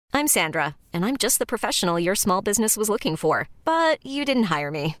I'm Sandra, and I'm just the professional your small business was looking for. But you didn't hire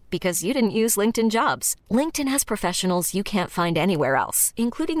me because you didn't use LinkedIn Jobs. LinkedIn has professionals you can't find anywhere else,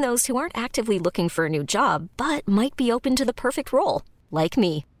 including those who aren't actively looking for a new job, but might be open to the perfect role, like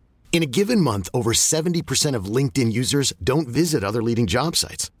me. In a given month, over 70% of LinkedIn users don't visit other leading job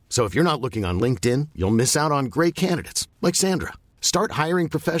sites. So if you're not looking on LinkedIn, you'll miss out on great candidates like Sandra. Start hiring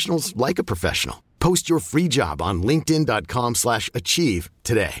professionals like a professional. Post your free job on linkedin.com/achieve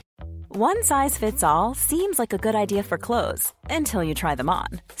today. One size fits all seems like a good idea for clothes until you try them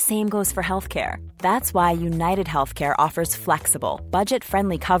on. Same goes for healthcare. That's why United Healthcare offers flexible,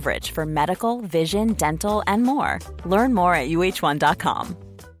 budget-friendly coverage for medical, vision, dental, and more. Learn more at uh1.com.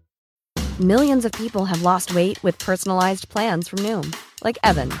 Millions of people have lost weight with personalized plans from Noom. Like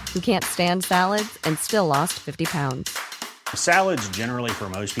Evan, who can't stand salads and still lost 50 pounds. Salads generally for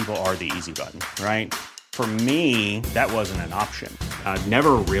most people are the easy button, right? For me, that wasn't an option. I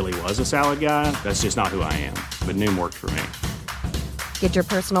never really was a salad guy. That's just not who I am. But Noom worked for me. Get your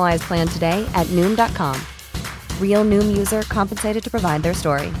personalized plan today at Noom.com. Real Noom user compensated to provide their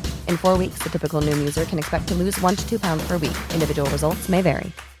story. In 4 weeks, the typical Noom user can expect to lose 1 to 2 pounds per week. Individual results may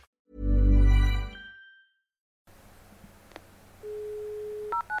vary.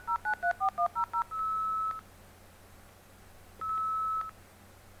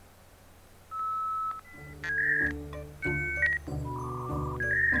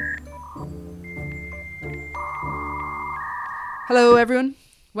 Hello everyone,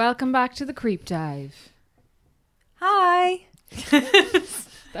 welcome back to the Creep Dive. Hi.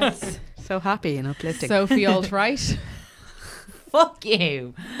 That's so happy and uplifting. Sophie Alt-Right. Fuck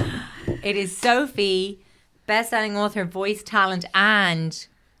you. It is Sophie, best-selling author, voice talent, and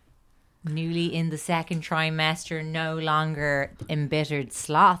newly in the second trimester, no longer embittered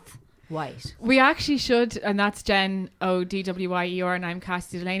sloth. White. We actually should, and that's Jen O'Dwyer, and I'm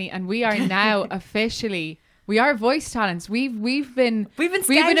Cassie Delaney, and we are now officially. We are voice talents. We've been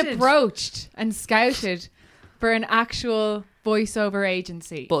approached and scouted for an actual voiceover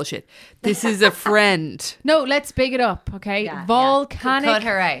agency. Bullshit. This is a friend. No, let's big it up, okay? Yeah, Volcanic. Cut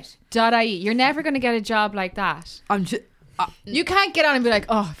her out. .ie. You're never going to get a job like that. I'm just. You can't get on and be like,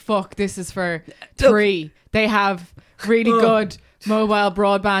 oh fuck, this is for Three. They have really good mobile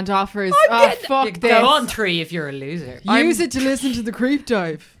broadband offers. Fuck this. Go on Three if you're a loser. Use it to listen to the Creep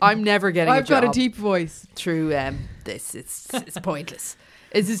Dive. I'm never getting I've a job. got a deep voice. Through this. It's pointless.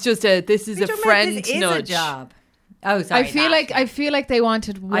 This is a friend this is nudge. a job. Oh, sorry. I feel like they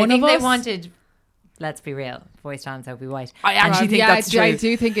wanted one I think of us. they wanted. Let's be real. Voice talent Sophie White. I actually think that's true. I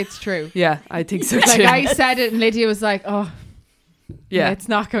do think it's true. Yeah, I think so too. Like I said it, and Lydia was like, "Oh, yeah, it's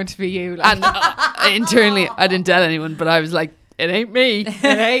not going to be you." Like, and internally, I didn't tell anyone, but I was like, "It ain't me. It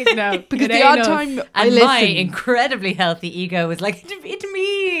ain't no." Because it the ain't odd us. time I And listen, my incredibly healthy ego was like, it's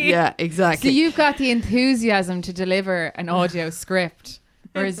me. yeah, exactly. So you've got the enthusiasm to deliver an audio script,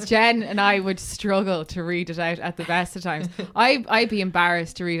 whereas Jen and I would struggle to read it out at the best of times. I'd be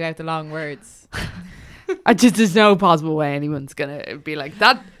embarrassed to read out the long words. There's no possible way anyone's gonna be like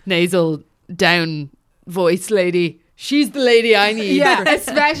that nasal down voice lady. She's the lady I need. Yeah,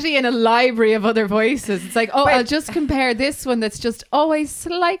 especially in a library of other voices. It's like, I'll just compare this one that's just always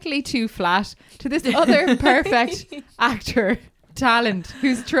slightly too flat to this other perfect actor talent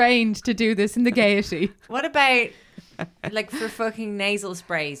who's trained to do this in the Gaiety. What about like for fucking nasal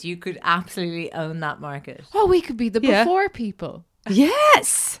sprays? You could absolutely own that market. Oh, we could be the before people.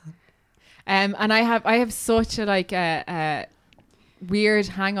 Yes. And I have such a weird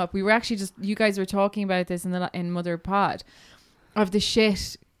hang up. We were actually you guys were talking about this in Mother Pod of the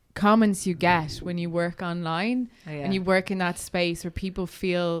shit comments you get when you work online and you work in that space where people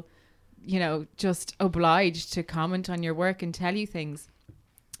feel, just obliged to comment on your work and tell you things.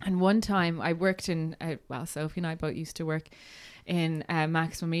 And one time I worked in, Sophie and I both used to work in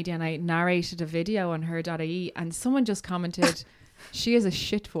Maximum Media, and I narrated a video on her.ie, and someone just commented, she has a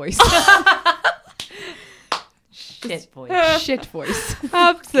shit voice. Shit voice. Shit voice.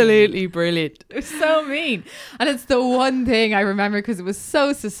 Absolutely brilliant. It was so mean. And it's the one thing I remember because it was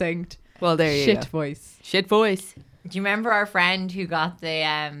so succinct. Well, there you go. Shit voice. Shit voice. Do you remember our friend who got the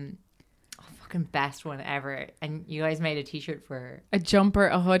fucking best one ever? And you guys made a t-shirt for her. A jumper,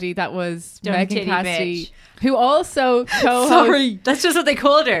 a hoodie. That was Dumb Megan titty Cassidy, bitch. who also Sorry. That's just what they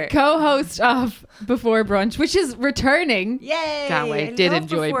called her. co-host of Before Brunch, which is returning. Yay! Can't wait. I Did love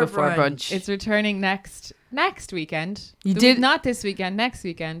enjoy Before Brunch. It's returning next weekend. You did not this weekend, next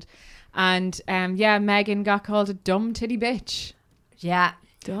weekend. And Megan got called a dumb titty bitch. Yeah.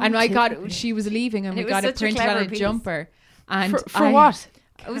 And she was leaving, and we it got was it such a printed on clever a piece. jumper. And for what?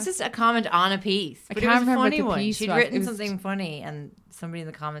 It was just a comment on a piece. But can't it was a remember funny what the one. piece She'd was. It written was something funny and somebody in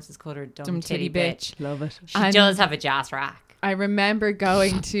the comments has called her Dumb titty bitch. Love it. She And- does have a jazz rack. I remember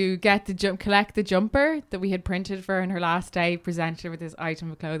going to get collect the jumper that we had printed for her on her last day, presented her with this item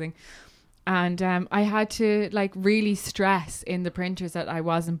of clothing. And I had to like really stress in the printers that I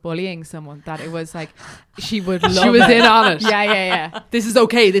wasn't bullying someone, that it was like she would love She was it. in on it. Yeah. This is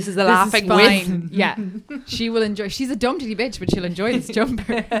okay. This is a laughing This is with. fine. Yeah. She will enjoy. She's a dumb titty bitch, but she'll enjoy this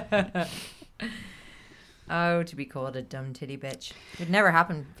jumper. Oh, to be called a dumb titty bitch. It never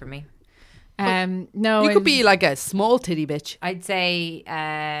happened for me. No. You could be like a small titty bitch. I'd say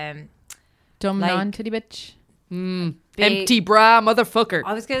dumb like- non-titty bitch. big- Empty bra motherfucker.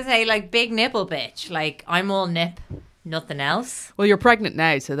 I was going to say like big nipple bitch. Like I'm all nip, nothing else. Well, you're pregnant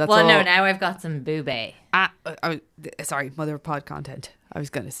now, so that's Well, all. no, now I've got some boobay. Sorry, mother of pod content. I was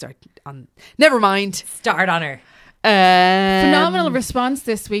going to start on. Never mind. Start on her. Phenomenal response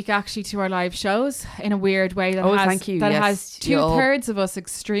this week, actually, to our live shows in a weird way. That has, thank you. That Yes, has y'all. 2/3 of us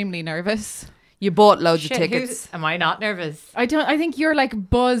extremely nervous. You bought loads Shit, of tickets. am I not nervous? I think you're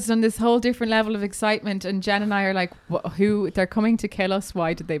like buzzed on this whole different level of excitement, and Jen and I are like, who? They're coming to kill us.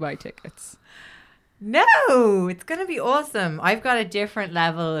 Why did they buy tickets? No, it's going to be awesome. I've got a different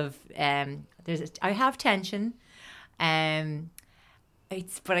level of I have tension.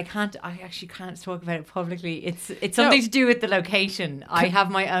 But I actually can't talk about it publicly. It's something to do with the location. I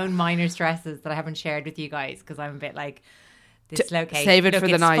have my own minor stresses that I haven't shared with you guys because I'm a bit like this location. save it Look, for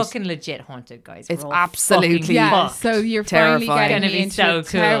the night. It's fucking legit haunted, guys. It's We're all absolutely fucking Yeah, fucked. so you're Terrifying. finally getting Gonna me be into so it.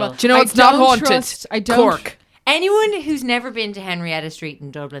 cool. Terrible. Do you know I what's not don't haunted? trust- I don't. Cork. Anyone who's never been to Henrietta Street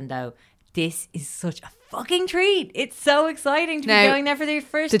in Dublin, though, this is such a fucking treat. It's so exciting to Now, be going there for the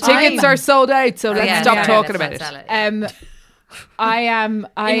first The time. tickets are sold out, so let's Yeah, stop yeah, talking let's about not it. sell it. I am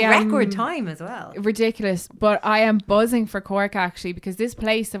In record time as well. ridiculous, but I am buzzing for Cork actually, because this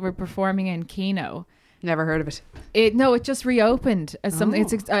place that we're performing in, Keno, Never heard of it. it just reopened as something.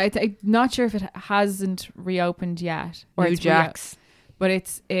 I'm not sure if it hasn't reopened yet, or New it's Jacks. but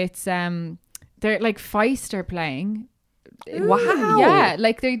it's they're like Feist are playing. Wow. Yeah,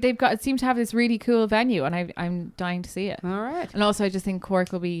 like they've got, it seems to have this really cool venue, and I'm dying to see it. All right. And also I just think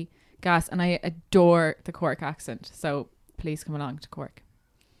Cork will be gas, and I adore the Cork accent, so please come along to Cork.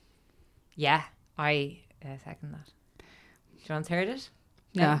 Yeah, I second that. John's heard it?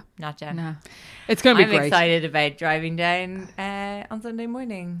 Yeah. Not Jen. Nah. It's going to I'm be great. excited about driving down on Sunday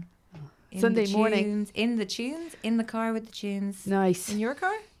morning. Sunday morning. In the tunes, in the car with the tunes. Nice. In your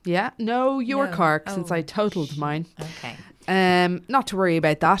car? Yeah. No, your No. car, since Oh, I totaled mine. Okay. Not to worry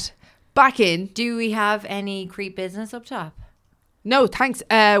about that. Back in. Do we have any creep business up top? No, thanks.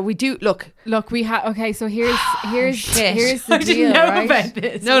 We do. Look, We have okay. So here's Shit. here's the I didn't deal, know right? about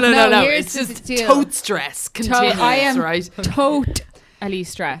this. No. here's It's the just deal. tote stress continues, I am right? totally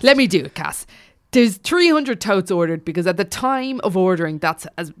stressed. Let me do it, Cass. There's 300 totes ordered because at the time of ordering, that's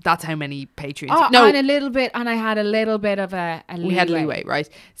how many Patreons. Oh, no, and a little bit, and I had a little bit of a leeway. we had leeway, right?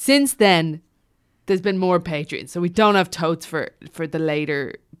 Since then, there's been more Patreons, so we don't have totes for the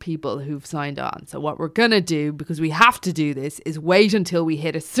later people who've signed on. So what we're gonna do, because we have to do this, is wait until we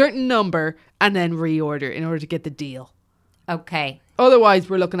hit a certain number and then reorder in order to get the deal. Okay. Otherwise,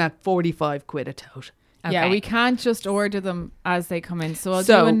 we're looking at 45 quid a tote. Yeah, Okay. we can't just order them as they come in. So I'll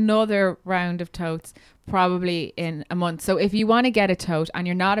So- do another round of totes probably in a month. So if you want to get a tote and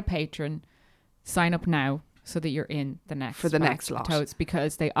you're not a patron, sign up now so that you're in the next For the batch next of lot. totes,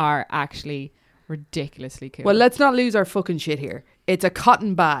 because they are actually ridiculously cool. Well, let's not lose our fucking shit here. It's a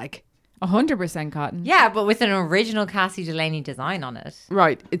cotton bag. 100% cotton. Yeah, but with an original Cassie Delaney design on it.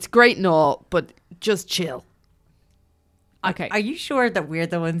 Right. It's great and all, but just chill. Okay. Are you sure that we're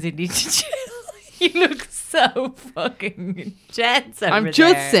the ones who need to chill? You look so fucking tense over I'm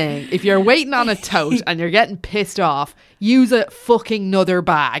just there. saying, if you're waiting on a tote and you're getting pissed off, use a fucking another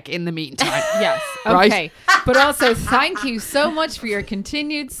bag in the meantime. Yes. Right? Okay. But also, thank you so much for your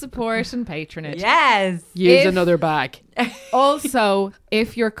continued support and patronage. Yes. Use If- another bag. Also,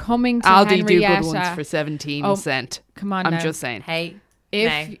 if you're coming to Aldi do Henrietta, good ones for 17 Oh, cent. come on I'm now. just saying. Hey.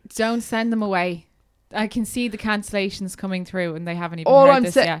 If no. don't send them away. I can see the cancellations coming through, and they haven't even All heard I'm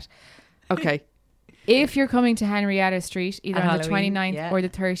this sa- yet. Okay. If you're coming to Henrietta Street, either At on the Halloween, 29th yeah. or the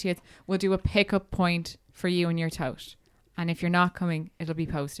 30th, we'll do a pickup point for you and your tote. And if you're not coming, it'll be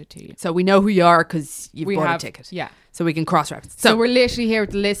posted to you. So we know who you are because you've We bought have- a ticket. Yeah. So we can cross-reference. So So, we're literally here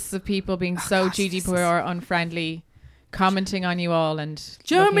with lists of people being so gosh, this GDPR unfriendly, commenting on you all, and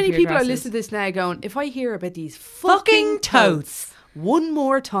do you know how looking many for your people are addresses. listening to this now going, if I hear about these Fucking totes one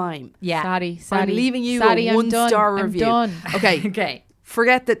more time, Yeah. Sadie, I'm leaving you Sadie, a I'm one-star done. review. I'm done. Okay. Okay.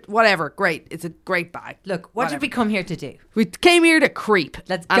 Forget that. Whatever. Great. It's a great bag. Look, what did we come here to do? We came here to creep.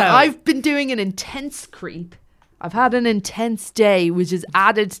 Let's And go. I've been doing an intense creep I've had an intense day, which is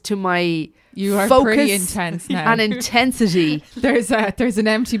added to my You are focus pretty intense now. and intensity. There's an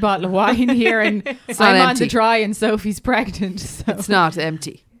empty bottle of wine here, and not I'm on empty. the dry, and Sophie's pregnant. So. It's not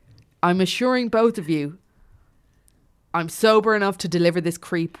empty. I'm assuring both of you, I'm sober enough to deliver this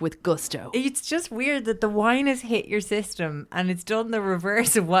creep with gusto. It's just weird that the wine has hit your system and it's done the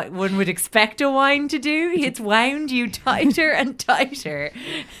reverse of what one would expect a wine to do. It's wound you tighter and tighter.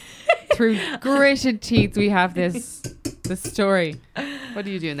 Through gritted teeth, we have this story. What are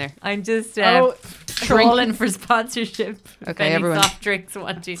you doing there? I'm just Oh, trawling for sponsorship. Okay, Any everyone. soft drinks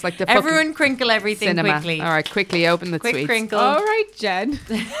want to. It's like the Everyone crinkle everything Cinema. quickly. All right, quickly open the Quick sweets. crinkle. All right, Jen.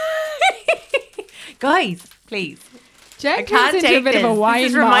 Guys, please. Jen I can't turns into take a bit this. of a wine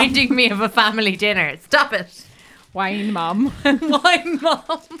This is mom. reminding me of a family dinner. Stop it. Wine mom. Wine mom.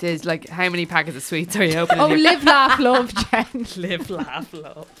 There's like, how many packets of sweets are you opening? Oh, here? live, laugh, love, Jen. Live, laugh,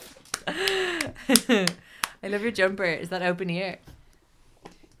 love. I love your jumper. Is that open ear?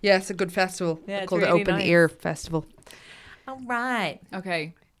 Yeah, it's a good festival. Yeah, it's called really the Open nice. Ear Festival. All right.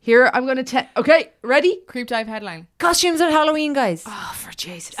 Okay. Here, I'm going to tell. Okay, ready? Creep dive headline. Costumes at Halloween, guys. Oh, for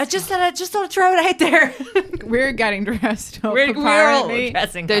Jesus. I just thought I'd throw it out there. We're getting dressed up. We're all apparently.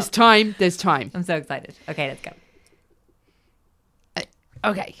 dressing There's up. time. There's time. I'm so excited. Okay, let's go.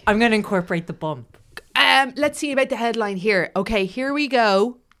 Okay. I'm going to incorporate the bump. Let's see about the headline here. Okay, here we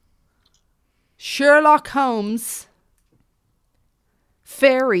go. Sherlock Holmes,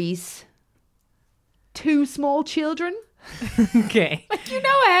 fairies, 2 small children. Okay. You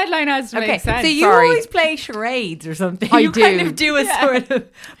know a headline has to Okay, make sense. so you Sorry. always play charades or something. I you kind do. of do a sort of.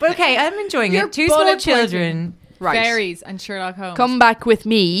 But okay, I'm enjoying You're it. 2 small bullet children. Right. Fairies and Sherlock Holmes. Come back with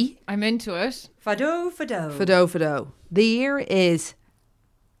me. I'm into it. Fado. Fado. The year is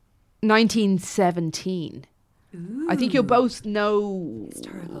 1917. I think you'll both know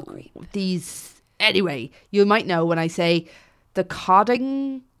Historical creep. these. Anyway, you might know when I say the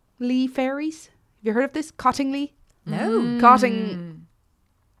Cottingley fairies. Have you heard of this? Cottingley? No. Cottingley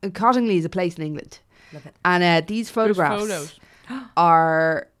is a place in England. Love it. And these photographs photos.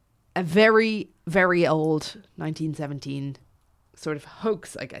 are a very, very old 1917 sort of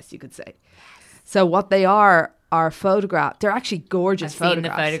hoax, I guess you could say. So what they are photographs. They're actually gorgeous I've seen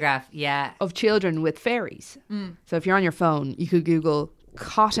photographs the photograph. Yeah. of children with fairies. So if you're on your phone, you could Google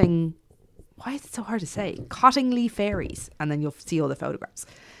why is it so hard to say? Cottingley fairies, and then you'll see all the photographs.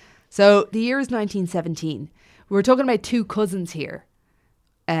 So the year is 1917. We're talking about 2 cousins here.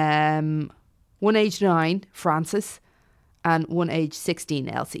 One aged 9, Francis, and one aged 16,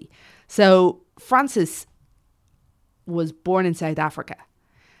 Elsie. So Francis was born in South Africa,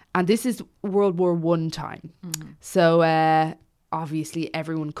 and this is World War I time. So obviously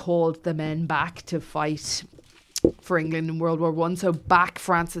everyone called the men back to fight for England in World War I. So back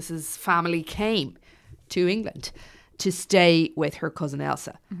Francis's family came to England to stay with her cousin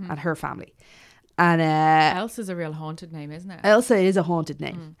Elsa and her family. And Elsa's a real haunted name, isn't it? Elsa is a haunted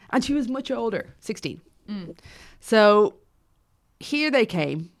name. And she was much older, 16. So here they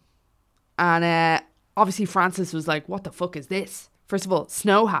came. And obviously Frances was like, what the fuck is this? First of all,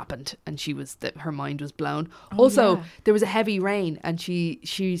 snow happened and her mind was blown. Also, yeah. there was a heavy rain and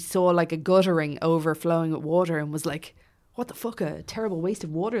she saw like a guttering overflowing with water and was like, what the fuck, a terrible waste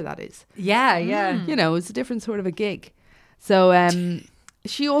of water that is. Yeah, yeah. You know, it's a different sort of a gig. So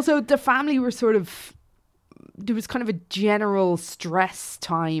the family were sort of, there was kind of a general stress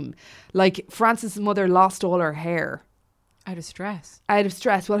time. Like Frances' mother lost all her hair. Out of stress.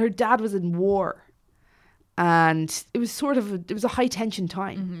 Well, her dad was in war. And it was it was a high tension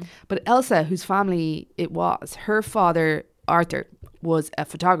time. But Elsa, whose family it was, her father, Arthur, was a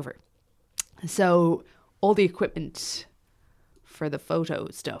photographer. So all the equipment for the photo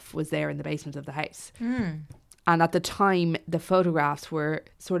stuff was there in the basement of the house. And at the time, the photographs were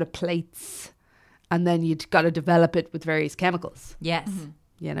sort of plates. And then you'd got to develop it with various chemicals. Yes.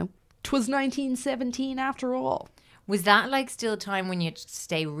 You know, 'twas 1917 after all. Was that like still a time when you had to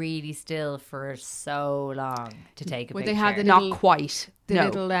stay really still for so long to take a Would picture? they have the Not little- quite. The No.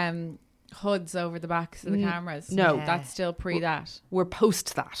 little hoods over the backs of the cameras. no. Yeah. That's still pre that. We're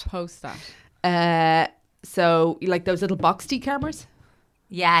post that. Post that. So like those little box T cameras.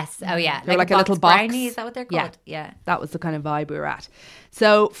 Yes. Oh, yeah. They're like a box little box. brownie, is that what they're Yeah. called? Yeah. That was the kind of vibe we were at.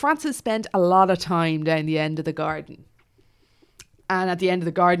 So Frances spent a lot of time down the end of the garden. And at the end of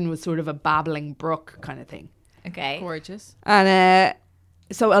the garden was sort of a babbling brook kind of thing. Okay. Gorgeous. And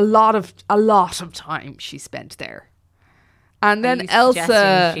so a lot of time she spent there. And Are then you Elsa,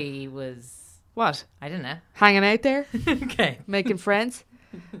 suggesting she was, what? I don't know. Hanging out there, Okay. making friends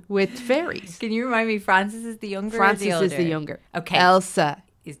with fairies. Can you remind me, Frances is the younger Frances or the older? is the younger. Okay. Elsa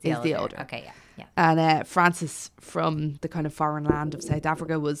is the older. older. Okay, yeah. Yeah. And Francis from the kind of foreign land of South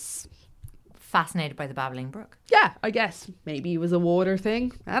Africa was... Fascinated by the babbling brook. Yeah, I guess. Maybe it was a water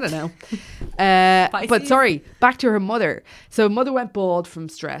thing. I don't know. But sorry, back to her mother. So mother went bald from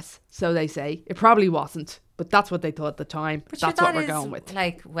stress, so they say. It probably wasn't, but that's what they thought at the time. But that's what we're going with.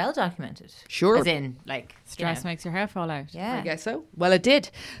 Like, well documented. Sure. As in, like, Stress makes your hair fall out. Yeah. I guess so. Well, it did.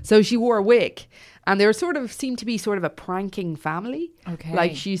 So she wore a wig, and they were seemed to be sort of a pranking family. Okay.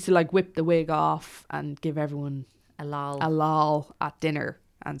 Like she used to like whip the wig off and give everyone A lol. a lol at dinner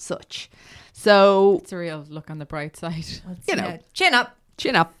and such. So, It's a real look on the bright side. you know, Chin up.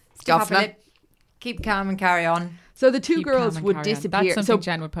 chin up, Stop Goffna. it. Keep calm and carry on. So the two Keep girls calm and would carry on. disappear. That's So something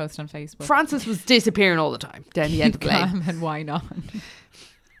Jen would post on Facebook. Francis was disappearing all the time down the end of Keep the lane. calm and wine on.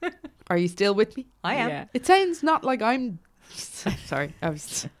 Are you still with me? I am. Yeah. It sounds not like I'm... Sorry, I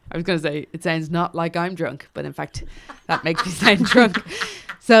was going to say it sounds not like I'm drunk, but in fact, that makes me sound drunk.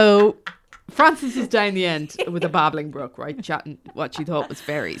 So Frances was down the end with a babbling brook, right, chatting what she thought was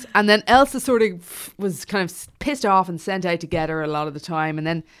fairies. And then Elsa sort of was kind of pissed off and sent out to get her a lot of the time. And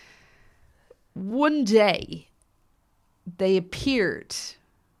then one day they appeared.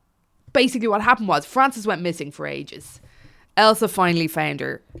 Basically what happened was Frances went missing for ages. Elsa finally found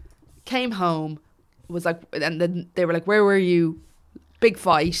her, came home, was like, and then they were like, where were you? Big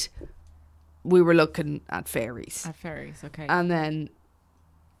fight. We were looking at fairies. At fairies, okay. And then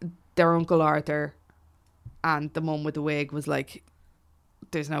their Uncle Arthur and the mum with the wig was like,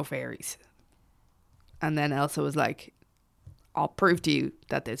 there's no fairies. And then Elsa was like, I'll prove to you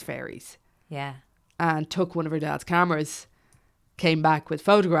that there's fairies. Yeah. And took one of her dad's cameras, came back with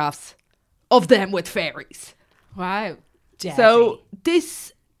photographs of them with fairies. Wow. So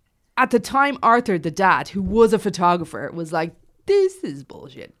this, at the time, Arthur, the dad, who was a photographer, was like, this is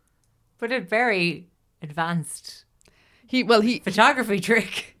bullshit. But a very advanced He photography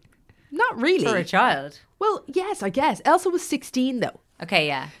trick not really. for a child. Well, yes, I guess. Elsa was 16 though. Okay,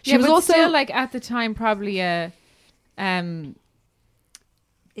 yeah. She was but also still, like, at the time, probably a...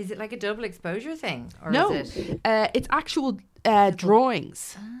 Is it like a double exposure thing? Or no, is it? it's actual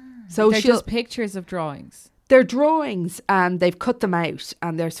drawings. So they're just pictures of drawings. they're drawings, and they've cut them out,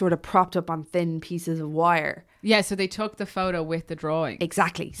 and they're sort of propped up on thin pieces of wire. Yeah, so they took the photo with the drawing.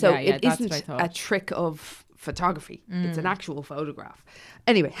 Exactly. So Yeah, it that's what I isn't thought. a trick of photography. It's an actual photograph.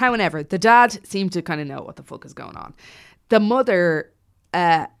 Anyway, however, the dad seemed to kind of know what the fuck is going on. The mother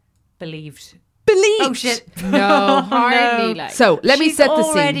Believed. believed. Oh, shit. No, hardly. Like, So let me She's set the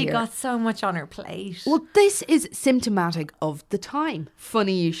scene already here. got so much on her plate. Well, this is symptomatic of the time.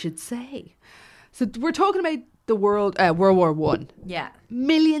 Funny you should say. So we're talking about the World War One. Yeah.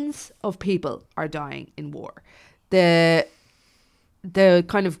 Millions of people are dying in war. The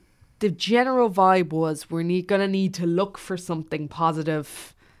kind of the general vibe was we're gonna need to look for something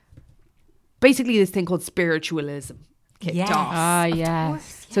positive. Basically, this thing called spiritualism kicked Yes. off. Ah,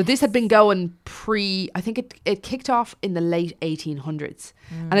 yes. So this had been going I think it kicked off in the late 1800s.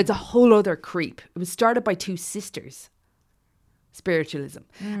 And it's a whole other creep. It was started by two sisters, spiritualism.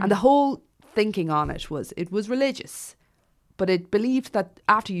 And the whole thinking on it was religious. But it believed that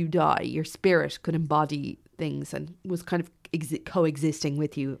after you die, your spirit could embody things and was kind of coexisting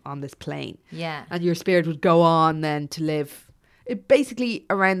with you on this plane. Yeah. And your spirit would go on then to live. It basically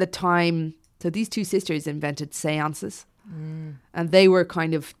around the time, so these two sisters invented seances. And they were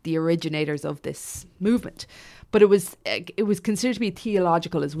kind of the originators of this movement. But it was considered to be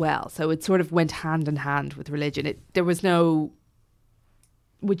theological as well. So it sort of went hand in hand with religion. There was no,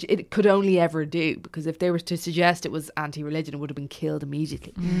 which it could only ever do, because if they were to suggest it was anti-religion, it would have been killed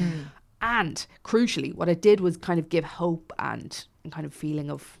immediately. And crucially, what it did was kind of give hope and kind of feeling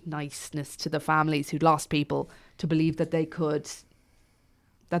of niceness to the families who'd lost people, to believe that they could,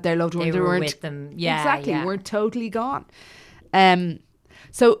 that their loved ones They were weren't with them. Yeah, exactly, yeah. weren't totally gone.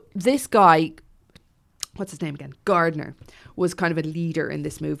 So this guy, what's his name again? Gardner, was kind of a leader in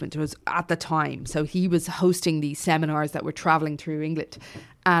this movement. It was at the time. So he was hosting these seminars that were traveling through England,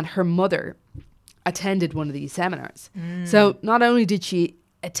 and her mother attended one of these seminars. So not only did she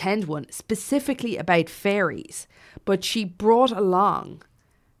attend one specifically about fairies, but she brought along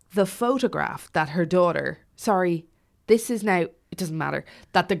the photograph that her daughter, this is now, it doesn't matter,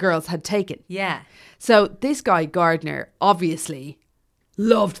 that the girls had taken. Yeah. So this guy, Gardner, obviously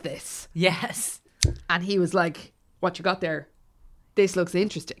loved this. Yes. And he was like, what you got there? This looks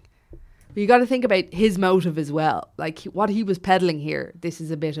interesting. But you got to think about his motive as well. Like what he was peddling here, this is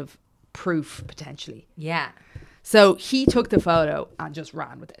a bit of proof potentially. Yeah. So he took the photo and just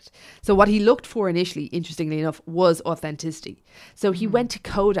ran with it. So what he looked for initially, interestingly enough, was authenticity. So he went to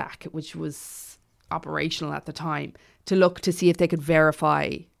Kodak, which was operational at the time, to look to see if they could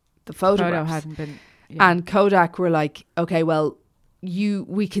verify the Photo photographs. hadn't been. Yeah. And Kodak were like, okay, well,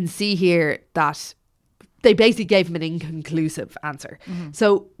 we can see here that they basically gave him an inconclusive answer.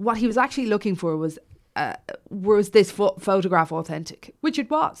 So what he was actually looking for was this photograph authentic, which it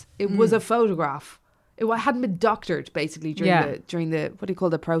was. It was a photograph. It hadn't been doctored basically during the what do you call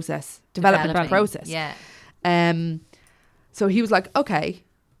the process, development process. Yeah. So he was like, okay,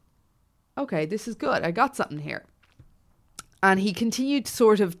 this is good. I got something here. And he continued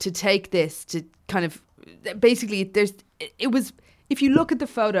sort of to take this to kind of basically if you look at the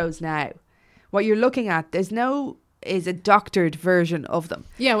photos now, what you're looking at, is a doctored version of them.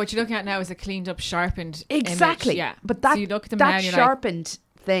 Yeah, what you're looking at now is a cleaned up, sharpened Exactly. image. Yeah. But that, so you look at them that now and you're sharpened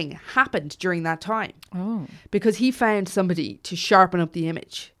thing happened during that time. Oh. Because he found somebody to sharpen up the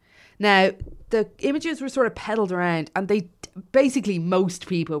image. Now, the images were sort of peddled around and they basically, most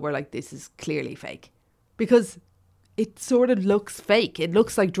people were like, this is clearly fake. Because it sort of looks fake. It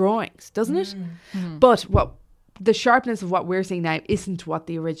looks like drawings, doesn't it? But the sharpness of what we're seeing now isn't what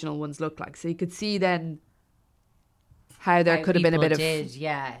the original ones look like. So you could see then how there could have been a bit of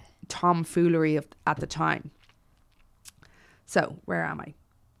tomfoolery at the time. So where am I?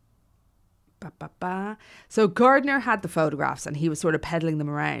 So Gardner had the photographs and he was sort of peddling them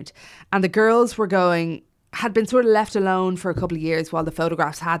around. And the girls had been sort of left alone for a couple of years while the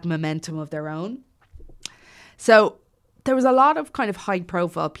photographs had momentum of their own. So there was a lot of kind of high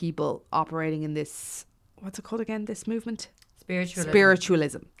profile people operating in this, what's it called again, this movement?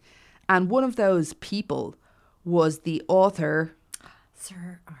 Spiritualism. And one of those people was the author...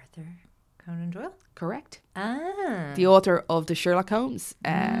 Sir Arthur Conan Doyle? Correct. Ah. The author of the Sherlock Holmes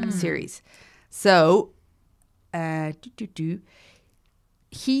series. So,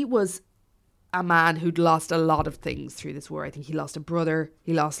 he was a man who'd lost a lot of things through this war. I think he lost a brother,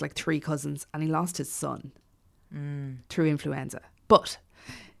 he lost like 3 cousins, and he lost his son through influenza. But,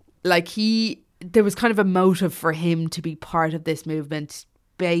 there was kind of a motive for him to be part of this movement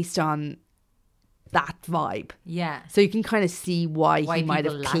based on that vibe. Yeah. So you can kind of see why he might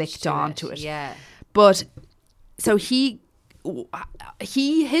have clicked onto it. Yeah. But so his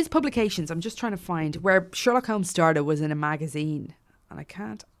publications, I'm just trying to find where Sherlock Holmes started, was in a magazine, and I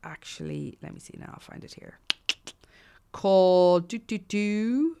can't actually, let me see now, I'll find it here, called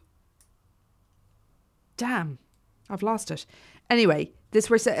damn, I've lost it. Anyway, this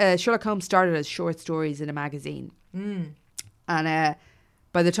was Sherlock Holmes started as short stories in a magazine, and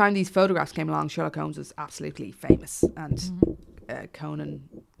by the time these photographs came along, Sherlock Holmes was absolutely famous, and Conan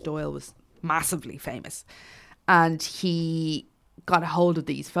Doyle was massively famous. And he got a hold of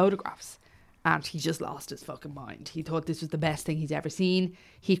these photographs and he just lost his fucking mind. He thought this was the best thing he's ever seen.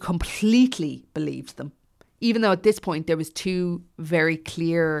 He completely believed them. Even though at this point there was 2 very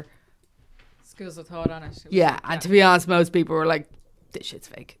clear... schools of thought on it. And to be honest, most people were like, this shit's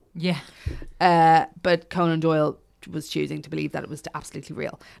fake. Yeah. But Conan Doyle was choosing to believe that it was absolutely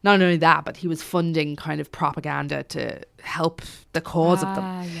real. Not only that, but he was funding kind of propaganda to help the cause of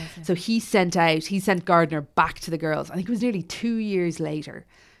them. Yes. So he sent Gardner back to the girls. I think it was nearly 2 years later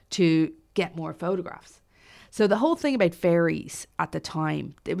to get more photographs. So the whole thing about fairies at the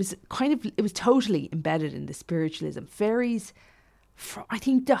time, it was totally embedded in the spiritualism. Fairies, I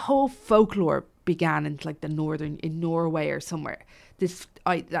think the whole folklore began in like in Norway or somewhere.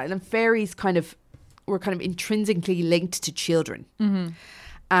 And fairies were kind of intrinsically linked to children.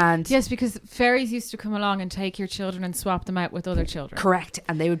 And yes, because fairies used to come along and take your children and swap them out with other children. Correct.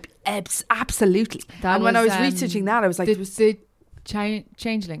 And they would be absolutely. When I was researching that, I was like, the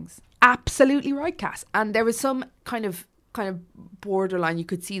changelings. Absolutely right, Cass. And there was some kind of borderline. You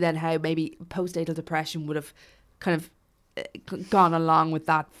could see then how maybe postnatal depression would have kind of gone along with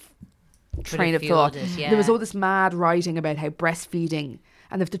that train of thought. There was all this mad writing about how breastfeeding,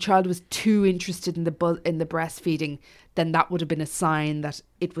 and if the child was too interested in the breastfeeding, then that would have been a sign that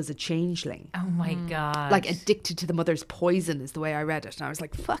it was a changeling. Oh my God. Like addicted to the mother's poison is the way I read it. And I was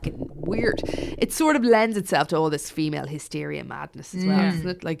like, fucking weird. It sort of lends itself to all this female hysteria madness as well, isn't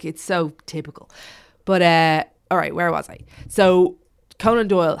it? Like, it's so typical. But, all right, where was I? So Conan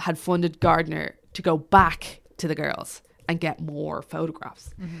Doyle had funded Gardner to go back to the girls and get more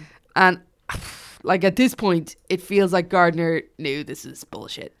photographs. And like at this point, it feels like Gardner knew this is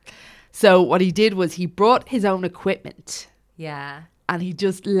bullshit. So what he did was he brought his own equipment. Yeah. And he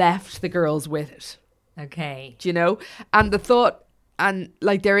just left the girls with it. Okay. Do you know? And the thought, and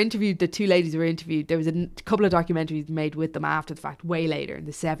like they're interviewed, the 2 ladies were interviewed. There was a couple of documentaries made with them after the fact, way later in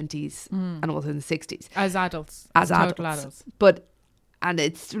the 70s and also in the 60s. As adults. Total adults. But, and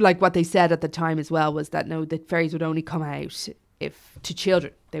it's like what they said at the time as well was that no, that fairies would only come out to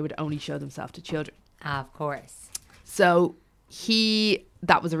children. They would only show themselves to children. Of course. So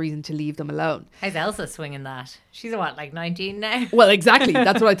that was a reason to leave them alone. How's Elsa swinging that? She's what, like 19 now? Well, exactly.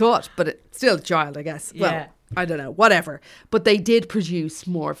 That's what I thought. But it's still a child, I guess. Well, Yeah. I don't know. Whatever. But they did produce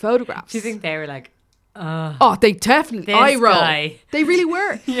more photographs. Do you think they were like, Oh, they definitely. This I roll. guy. They really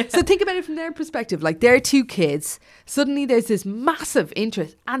were. So think about it from their perspective. Like, they're two kids. Suddenly there's this massive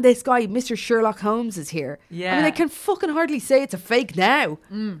interest. And this guy, Mr. Sherlock Holmes, is here. Yeah. I mean, I can fucking hardly say it's a fake now.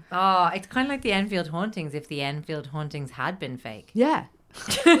 oh, it's kind of like the Enfield hauntings if the Enfield hauntings had been fake. Yeah.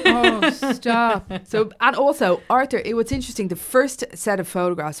 Oh, stop. So, and also, Arthur, what's interesting, the first set of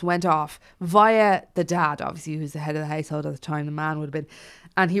photographs went off via the dad, obviously, who's the head of the household at the time, the man would have been,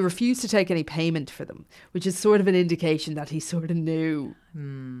 and he refused to take any payment for them, which is sort of an indication that he sort of knew,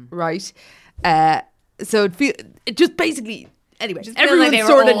 right? So it just basically, anyway, Just everyone like they were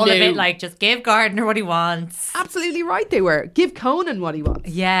sort of all knew. a bit like, just give Gardner what he wants. Absolutely right, they were. Give Conan what he wants.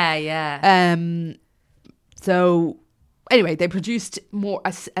 Yeah, yeah. So anyway, they produced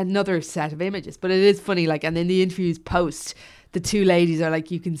another set of images, but it is funny, like, and in the interviews post, the two ladies are like,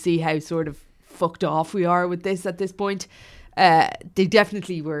 you can see how sort of fucked off we are with this at this point. They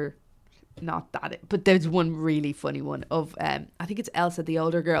definitely were not that, but there's one really funny one of I think it's Elsa, the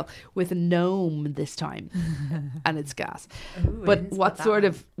older girl, with a gnome this time, and it's gas. Ooh, But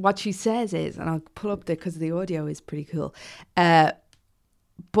what she says is, and I'll pull up there because the audio is pretty cool.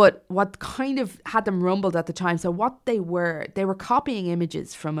 But what kind of had them rumbled at the time, so what they were copying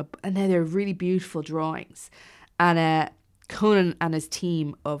images from and they're really beautiful drawings. And Conan and his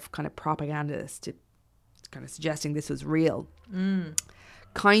team of kind of propagandists, kind of suggesting this was real,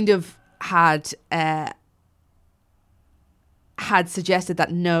 kind of had suggested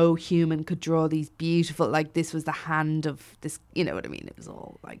that no human could draw these beautiful, like this was the hand of this, you know what I mean? It was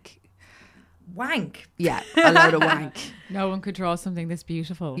all like... Wank. Yeah, a load of wank. No one could draw something this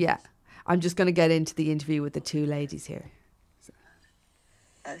beautiful. Yeah. I'm just going to get into the interview with the two ladies here.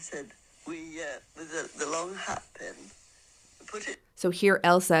 I said, with the long hat pin, put it So here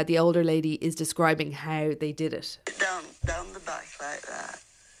Elsa, the older lady, is describing how they did it. down the back like that,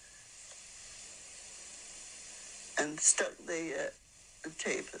 and stuck the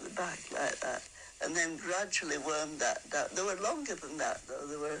tape at the back like that, and then gradually wormed that down. They were longer than that, though.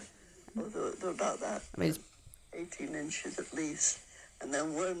 They were about that. I mean, it's 18 inches at least, and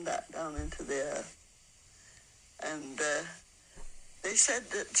then wormed that down into the earth. And they said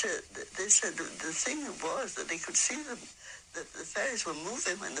that the thing was that they could see them, that the fairies were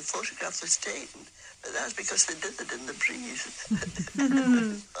moving when the photograph was taken, but that's because they did it in the breeze.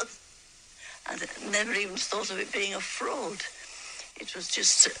 I never even thought of it being a fraud. It was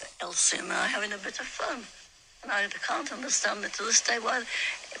just Elsie and I having a bit of fun. And I can't understand it to this day why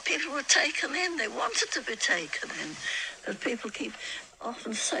people were taken in. They wanted to be taken in. But people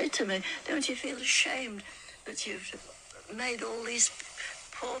often say to me, don't you feel ashamed that you've made all these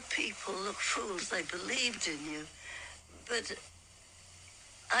poor people look fools? They believed in you. But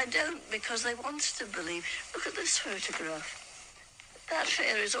I don't, because they wanted to believe. Look at this photograph. That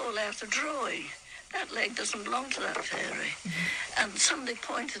fairy's all out of drawing. That leg doesn't belong to that fairy. And somebody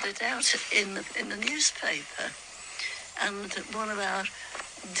pointed it out in the newspaper. And one of our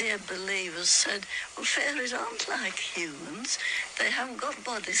dear believers said, well, fairies aren't like humans. They haven't got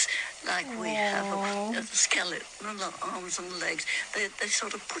bodies like we have, the skeleton and the arms and legs. They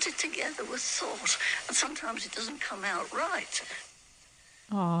sort of put it together with thought. And sometimes it doesn't come out right.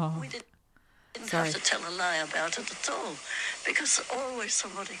 Oh. We didn't have to tell a lie about it at all, because always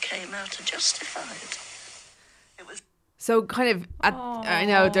somebody came out to justify it. It was so kind of, I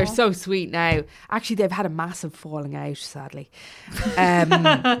know, they're so sweet now. Actually, they've had a massive falling out, sadly.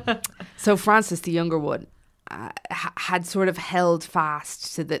 So Frances, the younger one, had sort of held fast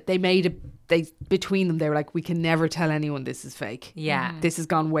so that between them, they were like, we can never tell anyone this is fake. Yeah. This has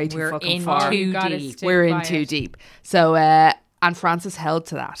gone way too We're fucking in far. too Gotta deep. stick We're in by too it. deep. So, and Frances held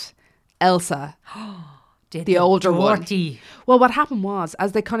to that. Elsa, the older one. Well, what happened was,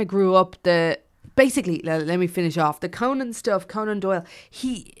 as they kind of grew up, basically, let me finish off. The Conan stuff, Conan Doyle,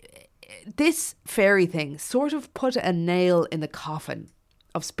 this fairy thing sort of put a nail in the coffin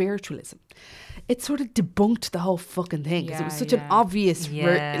of spiritualism. It sort of debunked the whole fucking thing because it was such an obvious,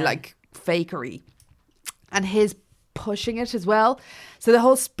 fakery. And his pushing it as well. So the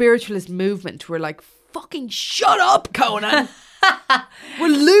whole spiritualist movement were like, fucking shut up, Conan. We're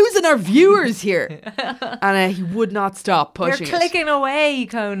losing our viewers here. And he would not stop pushing You're clicking away,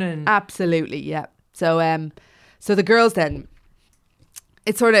 Conan. Absolutely, yeah. So the girls then,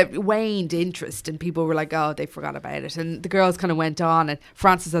 it sort of waned interest and people were like, oh, they forgot about it. And the girls kind of went on, and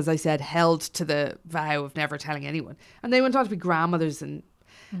Frances, as I said, held to the vow of never telling anyone. And they went on to be grandmothers and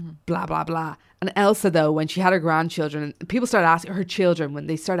blah, blah, blah. And Elsa, though, when she had her grandchildren, people started asking her children, when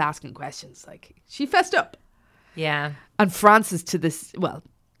they started asking questions, like, she fessed up. Yeah. And Frances to this, well,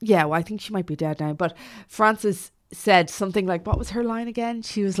 I think she might be dead now, but Frances said something like, what was her line again?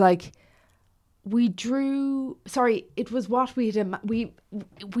 She was like, it was what we had,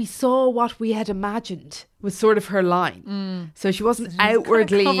 we saw what we had imagined, was sort of her line. So she wasn't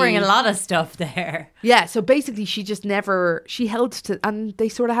outwardly covering a lot of stuff there. Yeah, so basically she just never, she held to, and they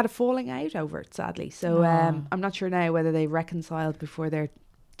sort of had a falling out over it, sadly. So I'm not sure now whether they reconciled before their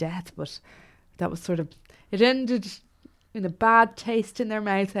death, but that was sort of, it ended in a bad taste in their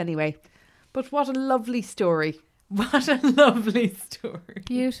mouth anyway. But what a lovely story. What a lovely story.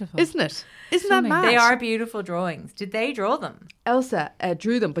 Beautiful. Isn't it? Isn't that mad? They are beautiful drawings. Did they draw them? Elsa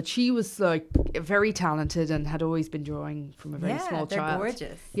drew them, but she was like very talented and had always been drawing from a very small they're child.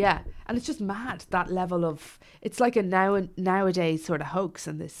 gorgeous. Yeah, and it's just mad, that level of, it's like a nowadays sort of hoax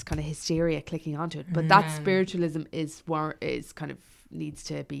and this kind of hysteria clicking onto it. But that spiritualism is kind of needs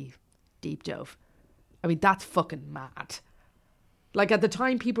to be deep dove. I mean, that's fucking mad. Like at the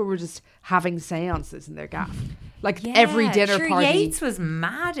time, people were just having seances in their gaff. Like every dinner party. Yates was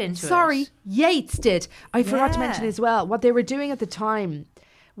mad into it. Sorry, Yates did. I forgot to mention as well, what they were doing at the time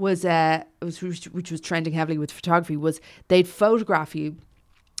was, which was trending heavily with photography, was they'd photograph you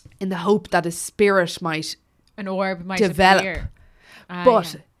in the hope that a spirit might, an orb might develop. Appear.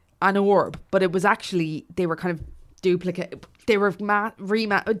 An orb. But it was actually, they were kind of duplicate. They were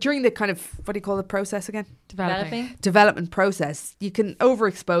during the kind of, what do you call the process again? Development process. You can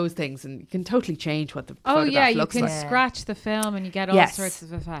overexpose things and you can totally change what the photograph looks like. You can scratch the film and you get all sorts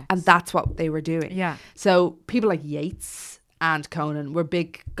of effects. And that's what they were doing. Yeah. So people like Yates and Conan were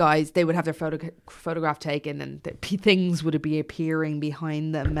big guys. They would have their photograph taken and things would be appearing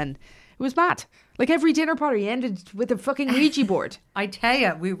behind them, and it was mad. Like every dinner party ended with a fucking Ouija board. I tell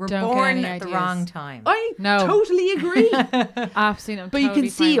you, we were born at the wrong time. I totally agree. Absolutely. But you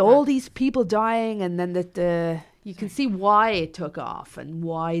can see all these people dying, and then you can see why it took off and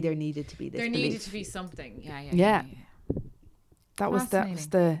why there needed to be this. There belief. needed to be something. Yeah. That was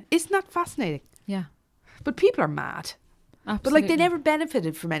the. Isn't that fascinating? Yeah. But people are mad. Absolutely. But like they never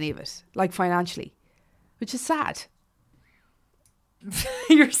benefited from any of it, like financially, which is sad.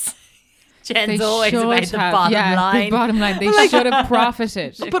 Jen's always about the bottom line. The bottom line. They should have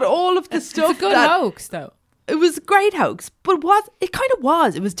profited. But all of the stuff. It's a good hoax, though. It was a great hoax, but it kind of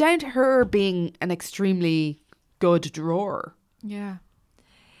was. It was down to her being an extremely good drawer. Yeah.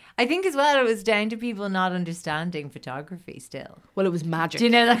 I think as well it was down to people not understanding photography still. Well, it was magic. Do you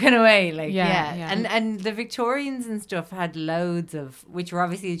know that kind of way? Like, yeah. And the Victorians and stuff had loads of, which were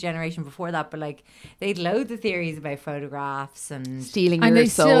obviously a generation before that, but like they'd loads of theories about photographs and stealing and your they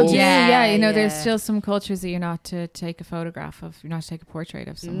soul. Still do. Yeah, you know, there's still some cultures that you're not to take a photograph of, you're not to take a portrait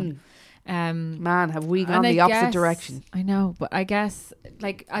of someone. Man, have we gone the opposite direction? I know, but I guess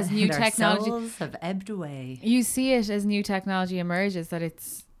like as new technology souls have ebbed away. You see it as new technology emerges that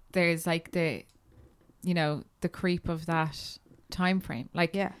there's like the creep of that time frame.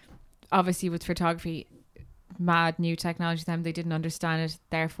 Like obviously with photography, mad new technology to them, they didn't understand it,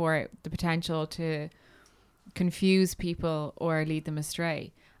 therefore the potential to confuse people or lead them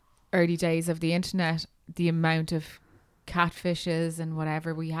astray. Early days of the internet, the amount of catfishes and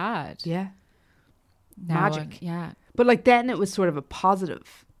whatever we had. Yeah. Magic. But like then it was sort of a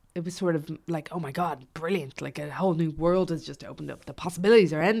positive. It was sort of like, oh my God, brilliant. Like a whole new world has just opened up. The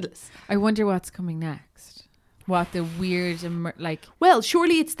possibilities are endless. I wonder what's coming next. What the weird, Well,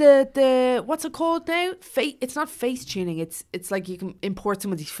 surely it's the what's it called now? It's not face tuning. It's like you can import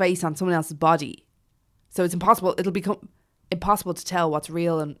somebody's face on someone else's body. So it's impossible. It'll become impossible to tell what's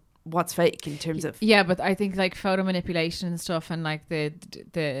real and what's fake in terms of. Yeah, but I think like photo manipulation and stuff and like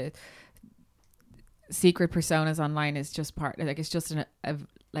the secret personas online is just it's just an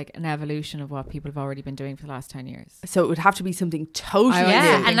evolution of what people have already been doing for the last 10 years. So it would have to be something totally new.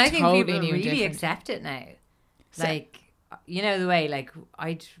 And I think totally people really different. accept it now. Like, you know, the way, like,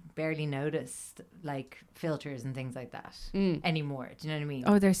 I'd barely notice, like, filters and things like that anymore. Do you know what I mean?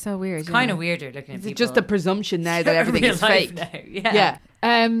 Oh, they're so weird. It's kind of weirder looking at people. It's just the presumption now that everything is fake. Now. Yeah.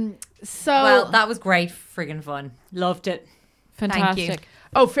 Well, that was great friggin' fun. Loved it. Fantastic. Thank you.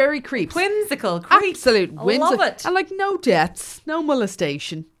 Oh, fairy creeps. Whimsical creeps. Absolute I whimsical. love it. And like no deaths, no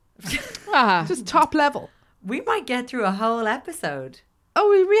molestation. Just top level. We might get through a whole episode.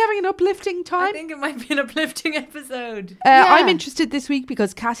 Oh, are we having an uplifting time? I think it might be an uplifting episode. I'm interested this week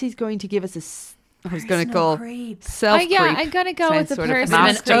because Cassie's going to give us I was going to call self-creep. I'm going to go with the person.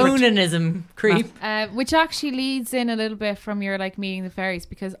 An onanism creep. Which actually leads in a little bit from your like meeting the fairies,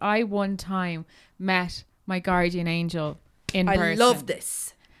 because I one time met my guardian angel in person. I love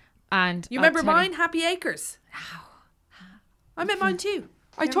this. And You I'll remember tell mine, Happy Acres? I met mine too.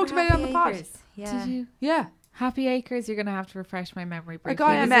 I talked about it on the pod. Yeah. Did you? Yeah. Happy Acres, you're going to have to refresh my memory A briefly.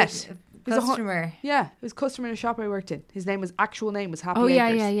 guy I met. He was a Customer. Yeah, it was a customer in a shop I worked in. His actual name was Happy Oh,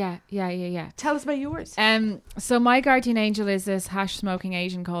 Acres. yeah. Tell us about yours. So my guardian angel is this hash smoking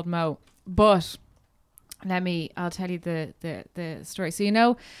Asian called Mo. But I'll tell you the story.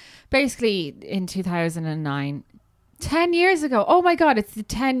 So, basically in 2009, 10 years ago, oh my God, it's the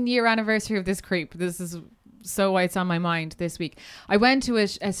 10-year anniversary of this creep. This is so why it's on my mind this week. I went to a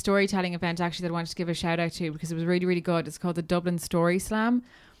storytelling event actually that I wanted to give a shout out to because it was really, really good. It's called the Dublin Story Slam.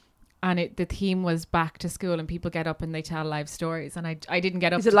 And the theme was back to school and people get up and they tell live stories. And I didn't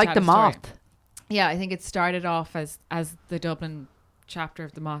get up Is to it like tell the a story. Moth? Yeah, I think it started off as the Dublin chapter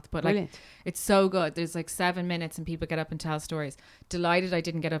of the Moth, but Brilliant. like it's so good. There's like 7 minutes and people get up and tell stories. Delighted I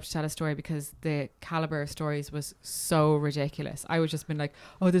didn't get up to tell a story because the caliber of stories was so ridiculous. I was just been like,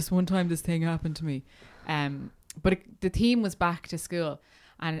 oh, this one time this thing happened to me. But the theme was back to school,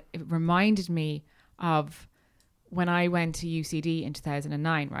 and it reminded me of when I went to UCD in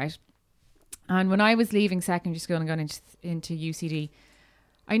 2009, right? And when I was leaving secondary school and going into UCD,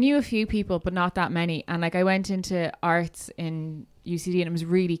 I knew a few people, but not that many. And like I went into arts in UCD and it was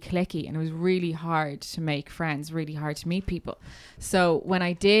really cliquey and it was really hard to make friends, really hard to meet people. So when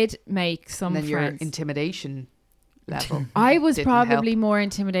I did make some And then friends, your intimidation level. I was didn't probably help. more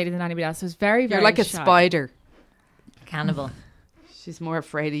intimidated than anybody else. I was very, very You're like a shy. spider. Cannibal. She's more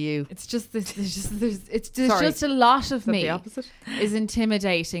afraid of you. It's just this. There's Sorry. just a lot of Is that me the opposite? is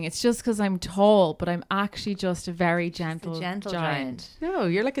intimidating. It's just because I'm tall, but I'm actually just a very gentle, gentle giant. No,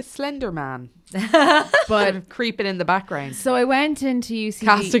 you're like a slender man. But Sort of creeping in the background. so I went into UCD,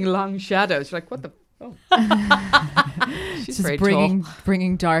 Casting long shadows. You're like, what the? Oh. She's just very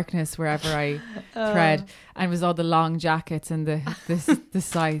bringing darkness wherever I tread, and it was all the long jackets and the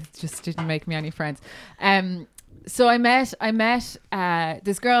scythe just didn't make me any friends. So I met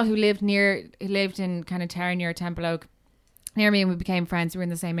this girl who lived in kind of town near Temple Oak near me, and we became friends. We were in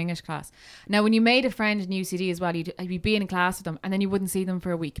the same English class. Now, when you made a friend in UCD as well, you'd be in a class with them, and then you wouldn't see them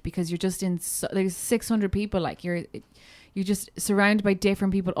for a week because you're just in there's 600 people. Like you're just surrounded by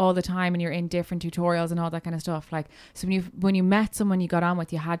different people all the time, and you're in different tutorials and all that kind of stuff. Like, so when you met someone you got on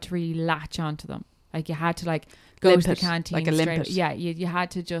with, you had to really latch onto them. Like you had to like go to the canteen, like a limpet. Yeah, you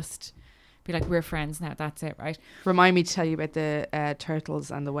had to just be like, we're friends now. That's it, right? Remind me to tell you about the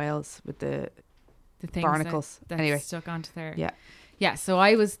turtles and the whales with the Things barnacles. that Anyway. stuck onto there. Yeah. So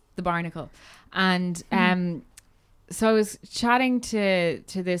I was the barnacle, and so I was chatting to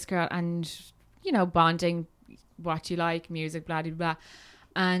this girl, and bonding, what you like, music, blah blah blah.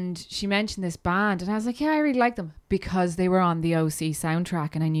 And she mentioned this band, and I was like, yeah, I really like them because they were on the OC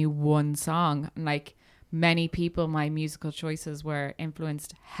soundtrack, and I knew one song. And like many people, my musical choices were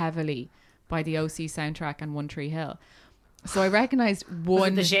influenced heavily by the OC soundtrack and One Tree Hill. So I recognized Was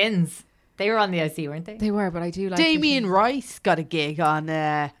one. it the Shins? They were on the OC, weren't they? They were, but I do like the Damien Shins. Rice got a gig on.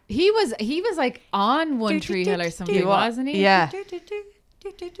 He was like on One Tree Hill or something, wasn't he? Yeah.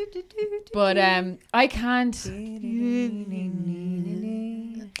 But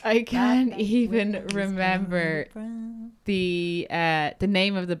I can't even remember the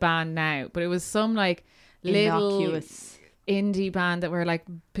name of the band now. But it was some like little Innocuous. indie band that were like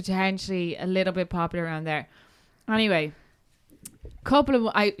potentially a little bit popular around there. Anyway,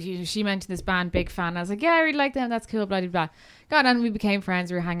 she mentioned this band, big fan. I was like, yeah, I really like them. That's cool. Blah blah blah. Got on, we became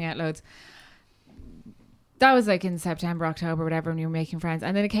friends. We were hanging out loads. That was like in September, October, whatever, when we were making friends.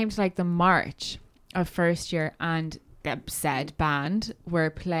 And then it came to like the March of first year, and the said band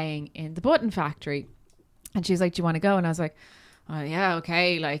were playing in the Button Factory. And she was like, do you want to go? And I was like, oh yeah,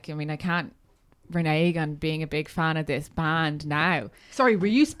 okay. Like, I mean, I can't renege on being a big fan of this band now. Sorry, were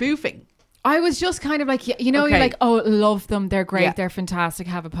you spoofing? I was just kind of like, Okay. you're like, oh, love them. They're great. Yeah. They're fantastic.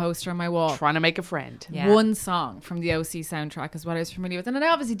 Have a poster on my wall. Trying to make a friend. Yeah. One song from the OC soundtrack is what I was familiar with. And I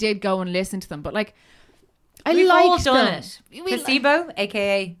obviously did go and listen to them, but like, We've all liked done them. it. We- Placebo,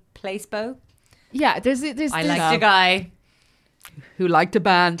 aka Placebo. Yeah, there's I liked a guy. Who liked a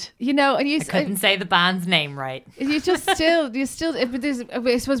band. and you I couldn't say the band's name right. you just still but there's,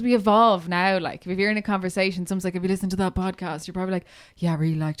 I suppose we evolve now. Like if you're in a conversation, someone's like, if you listen to that podcast, you're probably like, yeah, I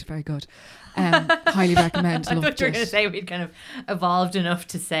really liked it, very good, highly recommend, I loved thought you were going to it. say we'd kind of evolved enough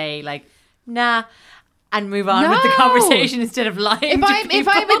to say like, nah, and move on with the No. conversation instead of lying. If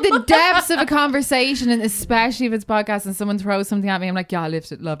I'm in the depths of a conversation, and especially if it's podcast and someone throws something at me, I'm like, yeah, I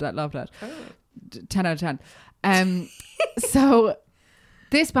lived it, loved that. 10 out of 10. So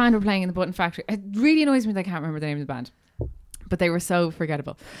this band were playing in the Button Factory. It really annoys me that I can't remember the name of the band, but they were so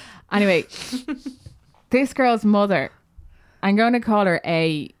forgettable. Anyway, this girl's mother, I'm going to call her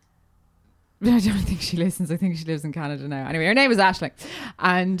A, I don't think she listens. I think she lives in Canada now. Anyway, her name was Aisling.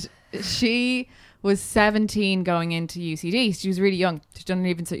 And she was 17 going into UCD. She was really young. She didn't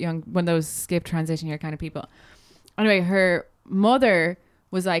even so young, one of those skip transition year kind of people. Anyway, her mother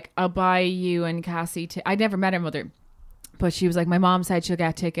was like, I'll buy you and Cassie. I'd never met her mother, but she was like, my mom said she'll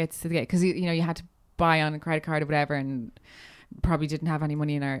get tickets to the gig. Because, you know, you had to buy on a credit card or whatever, and probably didn't have any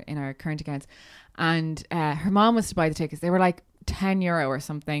money in our current accounts. And her mom was to buy the tickets. They were like €10 or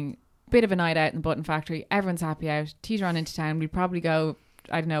something. Bit of a night out in the Button Factory. Everyone's happy out. Teaser on into town. We'd probably go,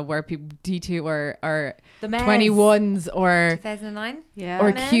 I don't know, where people D2 or The Mez. 21s or 2009? Yeah.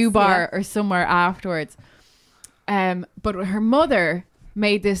 or Mez, Q Bar yeah. or somewhere afterwards. But her mother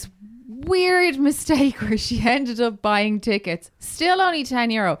made this weird mistake where she ended up buying tickets, still only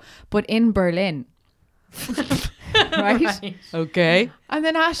 €10, but in Berlin. Right? Okay. And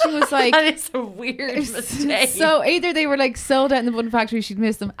then Aisling was like, That is a weird mistake. so either they were like sold out in the Button Factory, she'd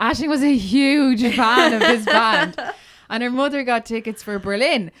missed them. Aisling was a huge fan of this band, and her mother got tickets for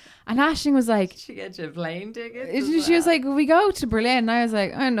Berlin. And Aisling was like, she get you plane tickets? she was like, will we go to Berlin? And I was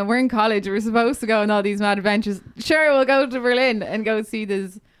like, I don't know, we're in college, we're supposed to go on all these mad adventures. Sure, we'll go to Berlin and go see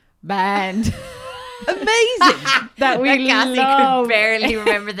this band. Amazing. that we Cassie love. could barely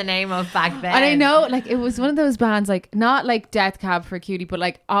remember the name of back then. And I know, like, it was one of those bands, like, not like Death Cab for Cutie, but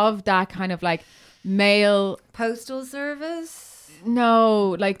like of that kind of like male. Postal Service.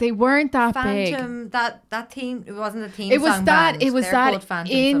 No, like they weren't that big. Phantom. That theme. It wasn't a theme. It was song that. band. It was They're that called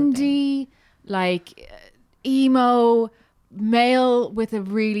Phantom something. indie, like emo male with a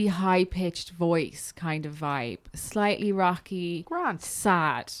really high pitched voice kind of vibe, slightly rocky, Grand.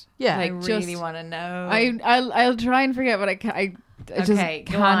 sad. Yeah. I like really want to know. I'll try and forget, but I can't. I just Okay,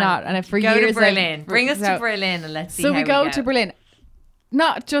 go cannot. on. And for Go years, to Berlin. Bring us so- to Berlin and let's see. So how we go to Berlin,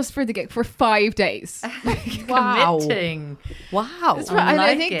 not just for the gig, for 5 days. Wow. Committing. Wow. It's I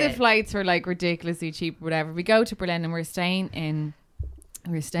like think the it. flights were like ridiculously cheap, or whatever. We go to Berlin and we're staying in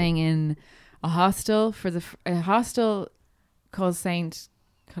a hostel a hostel called St.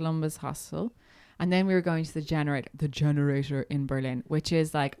 Columba's Hostel, and then we were going to the generator in Berlin, which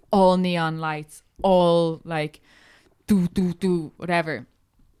is like all neon lights, all like do whatever.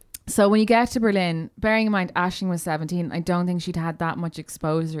 So when you get to Berlin, bearing in mind Aisling was 17, I don't think she'd had that much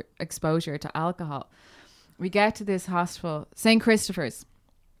exposure to alcohol. We get to this hostel, St. Christopher's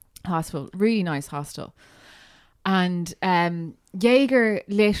Hospital, really nice hostel. And Jaeger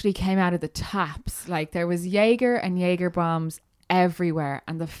literally came out of the taps. Like there was Jaeger and Jaeger bombs everywhere.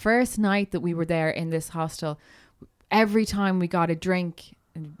 And the first night that we were there in this hostel, every time we got a drink,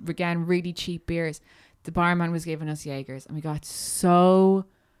 and again, really cheap beers, the barman was giving us Jaegers, and we got so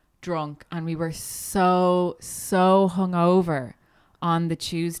drunk and we were so hungover on the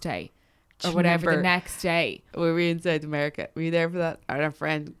Tuesday or whatever the next day. We were in South America. Were you there for that? Our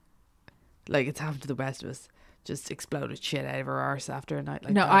friend, like it's happened to the best of us, just exploded shit out of her arse after a night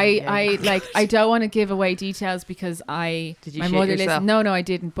like no, that. I like I don't want to give away details because Did you my shit mother yourself? listened. No, I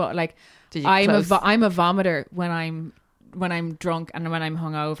didn't. But like Did you I'm close? I'm a vomiter when I'm drunk and when I'm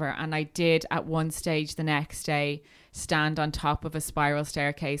hungover. And I did at one stage the next day stand on top of a spiral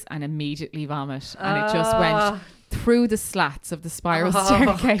staircase and immediately vomit, and it just went through the slats of the spiral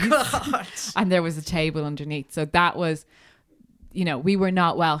staircase. God. And there was a table underneath. So that was, you know, we were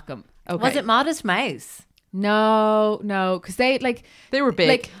not welcome. Okay. Was it Modest Mouse? No, because they They were big.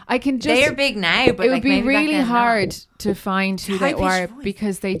 Like I can just. They're big now, but it would like be maybe back really then, no. hard to find who they High-pitched were voice.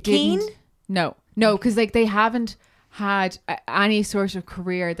 because they Keen? didn't. No, because like they haven't had any sort of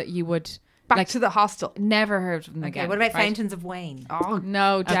career that you would Back to the hostel. never heard of them Okay, again. what about right? Fountains of Wayne? Oh,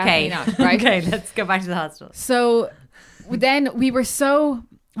 No, definitely Okay, not. Right. okay, let's go back to the hostel. So then we were so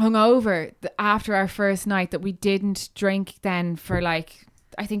hungover after our first night that we didn't drink then for like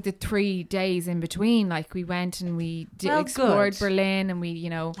I think the 3 days in between. Like we went and we Well, explored good. Berlin and we, you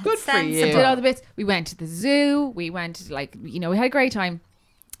know, good for you. did all the bits. We went to the zoo. We went to like, you know, we had a great time.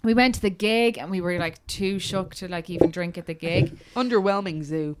 We went to the gig and we were like too shook to like even drink at the gig. Underwhelming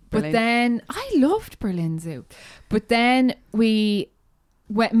zoo. But Berlin. then I loved Berlin Zoo. But then we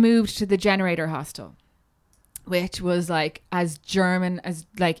moved to the Generator Hostel, which was like as German as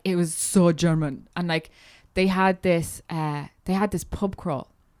like it was so German. And like they had this pub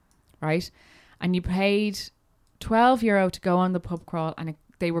crawl, right? And you paid €12 to go on the pub crawl, and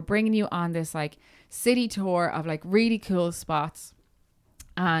they were bringing you on this like city tour of like really cool spots.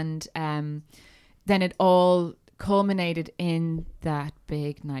 And then it all culminated in that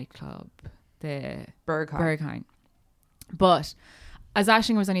big nightclub, the Berghain. Berghain. But as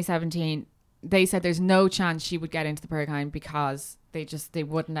Aisling was only 17, they said there's no chance she would get into the Berghain because they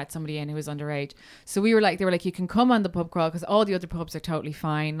wouldn't let somebody in who was underage. So they were like, you can come on the pub crawl because all the other pubs are totally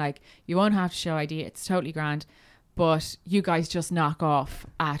fine. Like, you won't have to show ID. It's totally grand. But you guys just knock off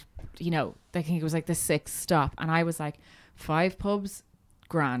at, I think it was like the 6th stop. And I was like, 5 pubs,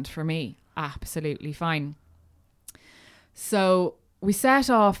 grand for me. Absolutely fine. So we set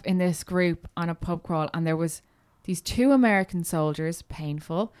off in this group on a pub crawl, and there was these 2 American soldiers,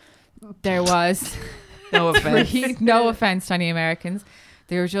 painful. There was No offense. no offense to any Americans.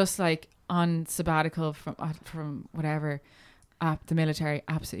 They were just like on sabbatical from whatever, the military,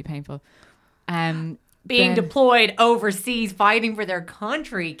 absolutely painful. Being deployed overseas, fighting for their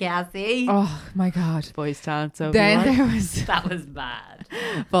country, Cassie. Oh my God. Voice talent. So Then there was That was bad.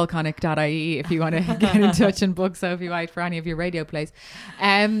 volcanic.ie if you want to get in touch and book Sophie White for any of your radio plays.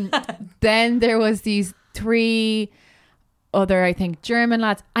 Then there was these 3 other, I think, German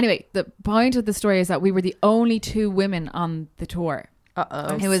lads. Anyway, the point of the story is that we were the only 2 women on the tour.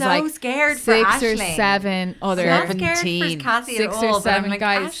 Uh-oh. It was so like scared for 6 or Aisling. 7 other Not scared 17. for Cassie 6 at or all, but 7 I'm like,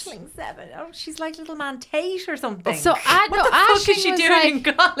 guys. Aisling 7. Oh, she's like little man Tate or something. So what the fuck Aisling is she was doing in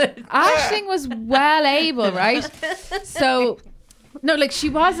college? Aisling was well able, right? So, no, like she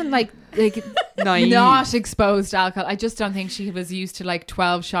wasn't like Naive. not exposed to alcohol. I just don't think she was used to like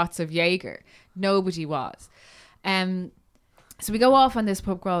 12 shots of Jaeger. Nobody was. So we go off on this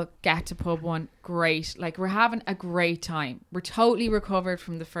pub crawl, get to pub 1, great. Like, we're having a great time. We're totally recovered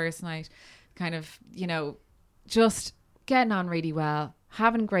from the first night, kind of, just getting on really well,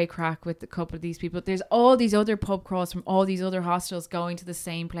 having great crack with a couple of these people. There's all these other pub crawls from all these other hostels going to the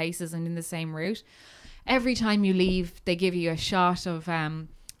same places and in the same route. Every time you leave, they give you a shot of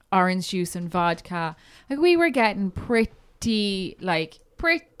orange juice and vodka. Like, we were getting pretty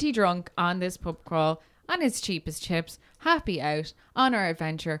drunk on this pub crawl, and it's cheap as chips, happy out on our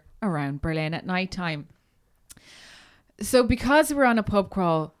adventure around Berlin at night time. So because we're on a pub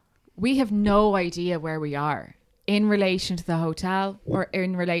crawl, we have no idea where we are in relation to the hotel or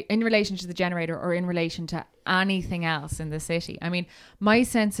in relation to the generator or in relation to anything else in the city. I mean, my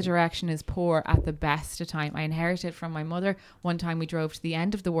sense of direction is poor at the best of time. I inherited it from my mother. One time we drove to the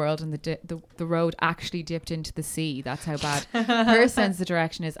end of the world and the road actually dipped into the sea. That's how bad her sense of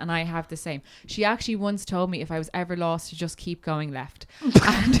direction is, and I have the same. She actually once told me if I was ever lost to just keep going left.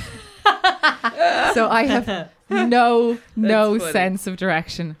 And so I have no sense of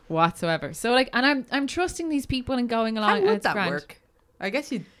direction whatsoever. So like, and I'm trusting these people and going along. How and would it's that grand. work? I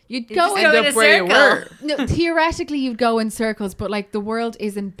guess you'd go just in go in up a where you were. no, theoretically you'd go in circles, but like the world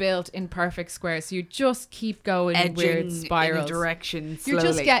isn't built in perfect squares, so you just keep going in weird Edging spirals. in a direction slowly.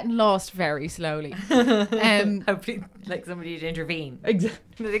 You're just getting lost very slowly. Hopefully, like somebody to intervene.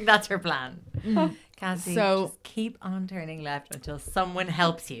 Exactly. I think that's her plan. Cassie, So- just keep on turning left until someone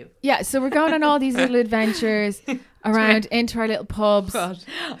helps you. Yeah, so we're going on all these little adventures around into our little pubs. God.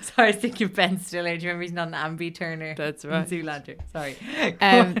 Sorry, I was thinking of Ben Stiller. Do you remember he's not an Ambi Turner? That's in right. Zoolander. Sorry.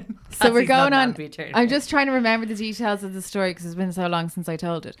 So we're Cassie's not going an on. Ambi Turner. I'm just trying to remember the details of the story because it's been so long since I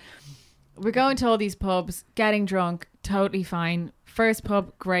told it. We're going to all these pubs, getting drunk, totally fine. First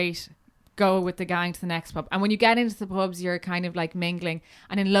pub, great. Go with the gang to the next pub. And when you get into the pubs, you're kind of like mingling.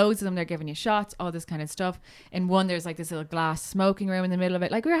 And in loads of them, they're giving you shots, all this kind of stuff. In one, there's like this little glass smoking room in the middle of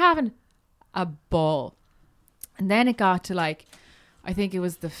it. Like, we were having a ball. And then it got to like, I think it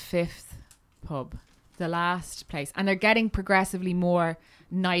was the 5th pub, the last place. And they're getting progressively more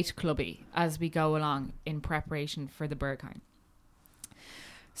nightclubby as we go along in preparation for the Berghain.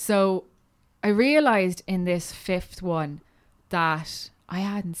 So I realised in this 5th one that I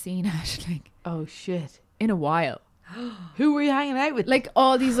hadn't seen Aisling Oh shit. in a while. Who were you hanging out with? Like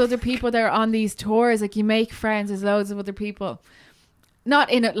all these other people that are on these tours, like you make friends, there's loads of other people.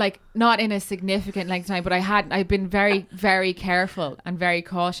 Not in a significant length of time, but I've been very, very careful and very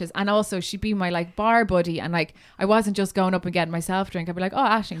cautious. And also she'd be my like bar buddy, and like I wasn't just going up and getting myself a drink. I'd be like, oh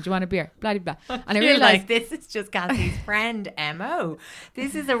Aisling, do you want a beer? Blah blah blah. And I You're realised like, this is just Cassie's friend Mo.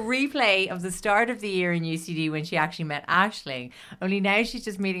 This is a replay of the start of the year in UCD when she actually met Aisling. Only now she's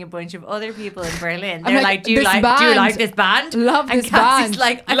just meeting a bunch of other people in Berlin. I'm They're like, like, do you this like band, this band? love and this Cassie's band.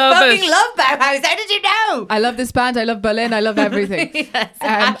 like, I Love fucking it. love Bauhaus. How did you know? I love this band, I love Berlin, I love everything. Yes,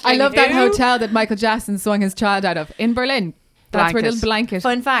 I love that who? hotel that Michael Jackson swung his child out of in Berlin. That's where Blanket. little blanket.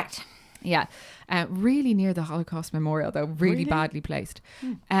 Fun fact. Yeah. Really near the Holocaust Memorial, though. Really badly placed.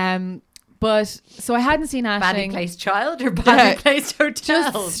 But so I hadn't seen Aisling. Badly placed child or badly placed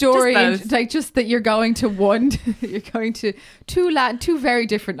hotel? Just story, both. like just that you're going to you're going to two very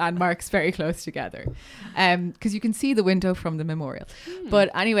different landmarks very close together, because you can see the window from the memorial. But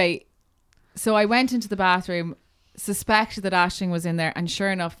anyway, so I went into the bathroom, suspected that Aisling was in there, and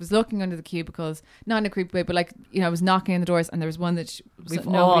sure enough, was looking under the cubicles, not in a creepy way, but like, I was knocking on the doors, and there was one that We've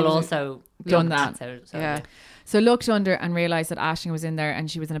nobody all was also done that. Yeah. So looked under and realised that Aisling was in there, and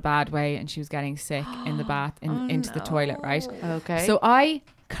she was in a bad way, and she was getting sick in the bath, into the toilet, right? Okay. So I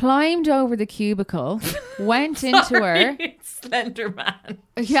climbed over the cubicle, went into her. Slender Man.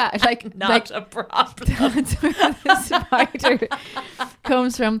 Yeah, like Not a problem. That's where the spider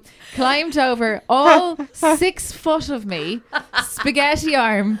comes from. Climbed over, all 6 foot of me, spaghetti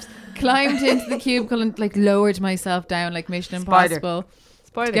arms, climbed into the cubicle and like lowered myself down like Mission Impossible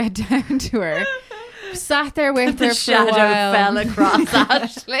to get down to her. Sat there with her for a while. The shadow fell across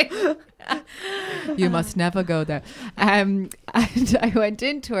Aisling. You must never go there. And I went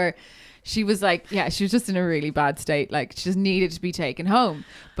into her. She was like, she was just in a really bad state. Like, she just needed to be taken home.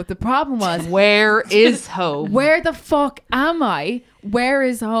 But the problem was, where is home? Where the fuck am I? Where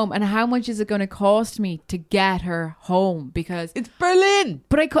is home? And how much is it going to cost me to get her home? Because it's Berlin.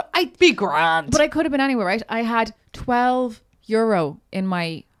 But I'd be grand. But I could have been anywhere, right? I had €12 in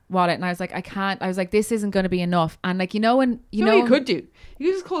my wallet, and I was like, I can't. I was like, this isn't going to be enough. And like, when you know, you could do. You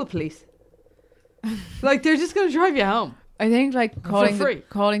could just call the police. Like, they're just going to drive you home. I think like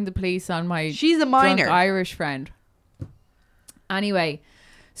calling the police on my she's a minor drunk Irish friend. Anyway,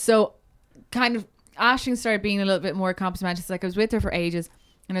 so kind of Aisling started being a little bit more complimentous. Like, I was with her for ages,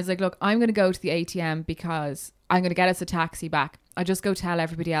 and I was like, look, I'm going to go to the ATM because I'm going to get us a taxi back. I'll just go tell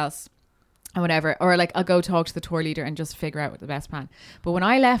everybody else and whatever, or like I'll go talk to the tour leader and just figure out what the best plan. But when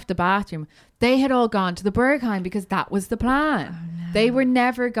I left the bathroom, they had all gone to the Bergheim because that was the plan. Oh, no. They were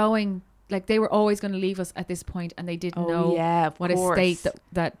never going. Like, they were always going to leave us at this point, and they didn't know what a state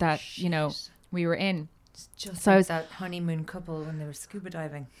that we were in. It's just so like that honeymoon couple when they were scuba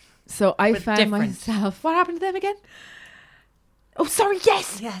diving. So I found myself. What happened to them again? Oh, sorry.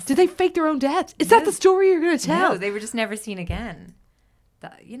 Yes. Did they fake their own death? Is that the story you're going to tell? No, they were just never seen again.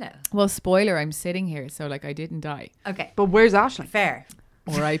 Well, spoiler, I'm sitting here, so like I didn't die. Okay. But where's Aisling? Fair.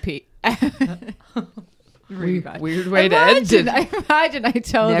 R.I.P. Really bad. Weird way to end it. I imagine I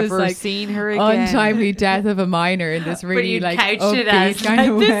told Never this like seen her again. Untimely death of a minor in this really like couched it as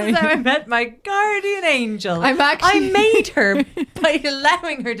kind of this way. is how I met my guardian angel. I made her by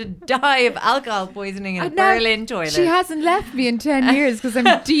allowing her to die of alcohol poisoning in a Berlin toilet. She hasn't left me in 10 years because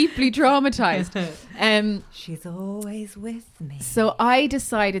I'm deeply traumatized. She's always with me. So I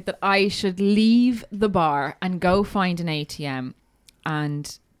decided that I should leave the bar and go find an ATM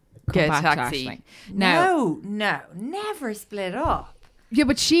and get back a taxi. To now, no, never split up. Yeah,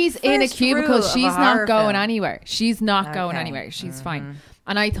 but she's in a cubicle. She's not going anywhere. She's not going anywhere. She's fine.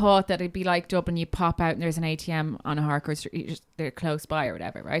 And I thought that it'd be like Dublin. You pop out and there's an ATM on a Harcourt Street. They're close by or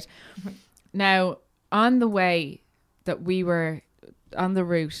whatever, right? Now, on the way that we were on the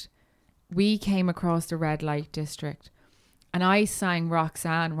route, we came across the red light district, and I sang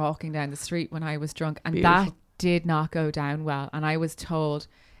Roxanne walking down the street when I was drunk, and that did not go down well. And I was told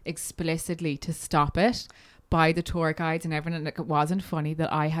explicitly to stop it by the tour guides and everyone. Like, it wasn't funny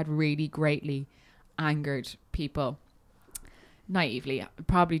that I had really greatly angered people naively,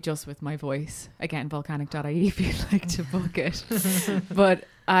 probably just with my voice. Again, volcanic.ie if you'd like to book it. But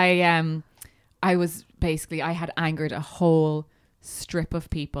I was basically, I had angered a whole strip of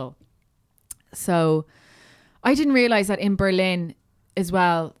people. So I didn't realize that in Berlin as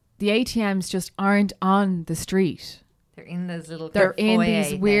well, the ATMs just aren't on the street. They're in those little They're in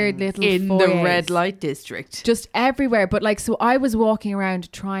these weird little in foyers. the red light district. Just everywhere. But like, so I was walking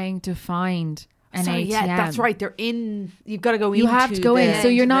around trying to find an ATM. Yeah, that's right. They're in, you've got to go in. You have to go in. So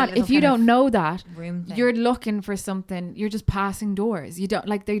you're not, if you don't know that, room thing. you're looking for something, you're just passing doors. You don't,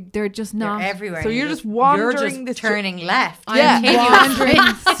 like, they're just not. They're everywhere. So you're just wandering You're just turning left. I'm wandering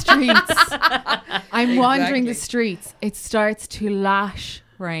the streets. I'm wandering the streets. It starts to lash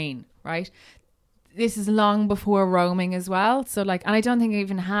rain, right? This is long before roaming as well. So like, and I don't think I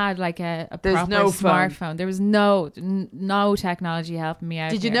even had like a proper smartphone. There was no technology helping me out.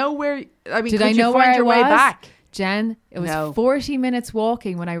 Did you know where, I mean, did could I know you find your way back? Jen, it was 40 minutes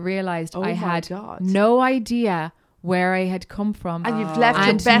walking when I realised I had no idea where I had come from. And you've left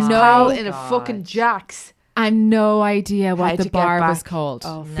your best pal in a fucking Jack's. And no idea what the bar was called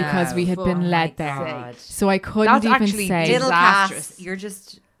because we had been led there. God. So I couldn't even say. Little Cass, you're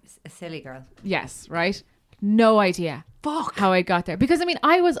just a silly girl. Yes, right? No idea. Fuck. How I got there. Because I mean,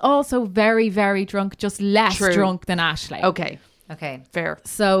 I was also very, very drunk, just less drunk than Aisling. Okay. Fair.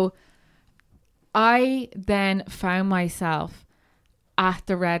 So I then found myself at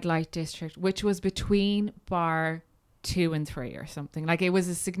the red light district, which was between bar 2 and 3 or something. Like, it was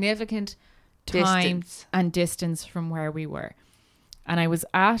a significant time and distance from where we were. And I was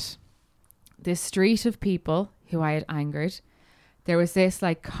at this street of people who I had angered. There was this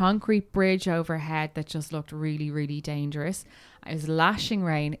like concrete bridge overhead that just looked really, really dangerous. It was lashing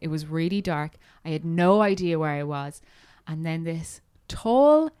rain. It was really dark. I had no idea where I was. And then this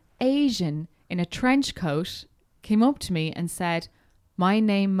tall Asian in a trench coat came up to me and said, "My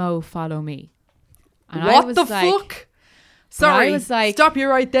name Mo, follow me." And I What was the like, fuck? Sorry, I was like, stop you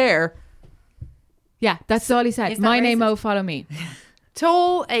right there. yeah, that's all he said. Is that "My name racist? Mo, follow me."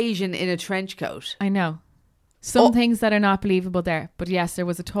 Tall Asian in a trench coat. I know. Some things that are not believable there. But yes, there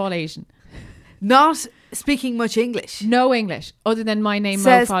was a tall Asian. Not speaking much English. No English other than "My name Mo,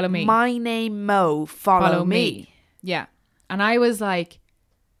 Says, follow me." "My name Mo, follow me." Yeah. And I was like,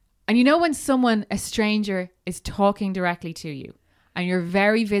 and you know when a stranger is talking directly to you and you're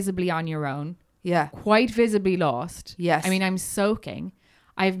very visibly on your own, Yeah. quite visibly lost. Yes. I mean, I'm soaking.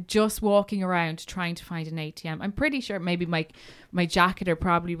 I'm just walking around trying to find an ATM. I'm pretty sure maybe my jacketer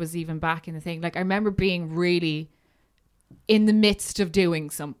probably was even back in the thing. Like I remember being really in the midst of doing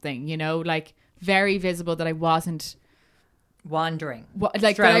something, you know, like very visible that I wasn't Wandering. like that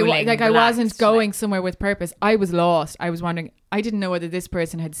I Strolling, I wasn't relaxed, going like- somewhere with purpose. I was lost. I was wondering. I didn't know whether this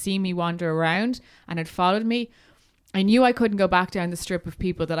person had seen me wander around and had followed me. I knew I couldn't go back down the strip of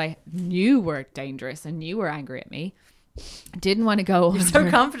people that I knew were dangerous and knew were angry at me. Didn't want to go. You're so under-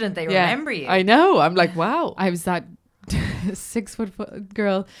 confident they remember you. I know. I'm like, wow. I was that 6 foot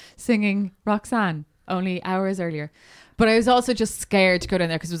girl singing Roxanne only hours earlier. But I was also just scared to go down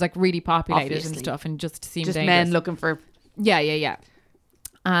there because it was like really populated Obviously. and stuff and just seemed Just dangerous. men looking for. Yeah.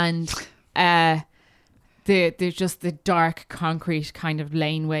 And there's just the dark concrete kind of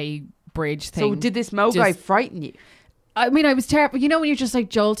laneway bridge thing. So did this Mo guy just- frighten you? I mean, I was terrible. You know when you're just like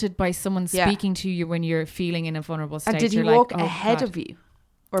jolted by someone Yeah. speaking to you when you're feeling in a vulnerable state. And did he You're like, walk "Oh, ahead God." of you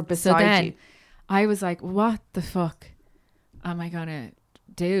or So beside then you? I was like, what the fuck am I gonna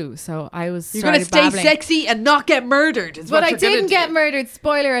do? So I was You're gonna started stay babbling. sexy and not get murdered. Is But what I you're gonna didn't get do. murdered.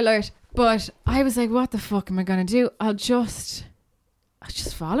 Spoiler alert. But I was like, what the fuck am I gonna do? I'll just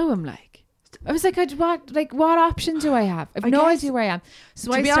follow him. Like I was like, what option do I have? I've I no guess- idea where I am.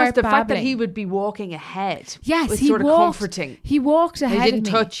 So To I be start honest, the fact that babbling. he would be walking ahead, Yes, was he sort of walked, comforting. He walked He ahead didn't of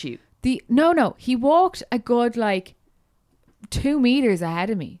me. touch you. No. He walked a good like 2 meters ahead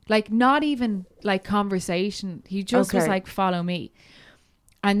of me. Like not even like conversation. He just was Okay. like, follow me.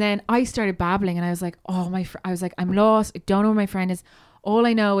 And then I started babbling and I was like, I was like, I'm lost. I don't know where my friend is. All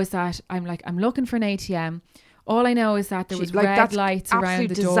I know is that I'm looking for an ATM. All I know is that there was red that's lights around absolute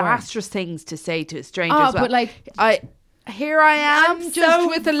the door. disastrous things to say to a stranger. Oh, as well. but like, here I am, I'm just so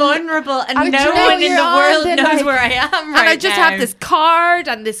with a vulnerable and I'm no sure one in you're the on world the, knows like- where I am right and I just now. have this card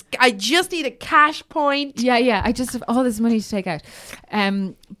and this. I just need a cash point. yeah. I just have all this money to take out.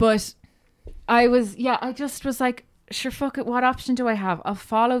 But I just was like, sure, fuck it. What option do I have? I'll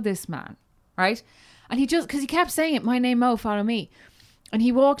follow this man, right? And because he kept saying it, "My name Mo, follow me." And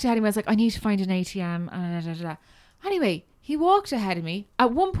he walked ahead of me. I was like, I need to find an ATM. Anyway, he walked ahead of me.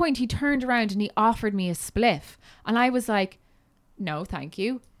 At one point, he turned around and he offered me a spliff. And I was like, no, thank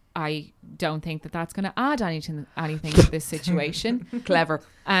you. I don't think that that's going to add anything to this situation. Clever.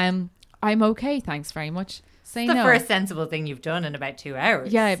 I'm okay. Thanks very much. Say It's the no. first sensible thing you've done in about 2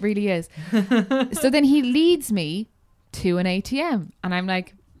 hours. Yeah, it really is. So then he leads me to an ATM. And I'm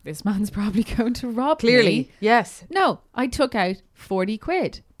like, this man's probably going to rob Clearly, me. yes. No, I took out 40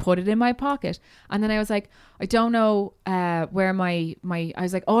 quid, put it in my pocket. And then I was like, I don't know where my I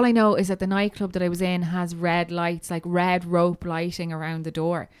was like, all I know is that the nightclub that I was in has red lights, like red rope lighting around the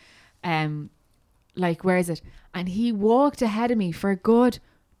door. Like, where is it? And he walked ahead of me for a good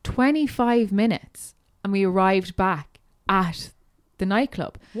 25 minutes. And we arrived back at the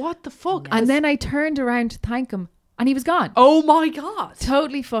nightclub. What the fuck? And then I turned around to thank him and he was gone. oh my god.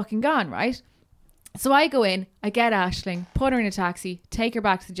 Totally fucking gone, right? So I go in, I get Aisling, put her in a taxi, take her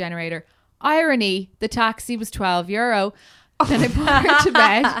back to the generator. Irony, the taxi was €12. Then I put her to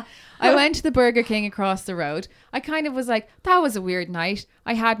bed. I went to the Burger King across the road. I kind of was like, that was a weird night.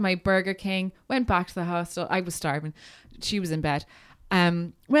 I had my Burger King, went back to the hostel. I was starving. She was in bed.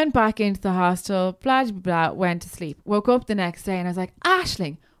 Went back into the hostel, blah, blah, blah, went to sleep. Woke up the next day and I was like,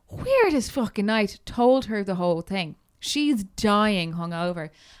 Aisling, weirdest fucking night. Told her the whole thing. She's dying hungover.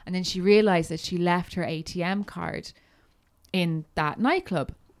 And then she realised that she left her ATM card in that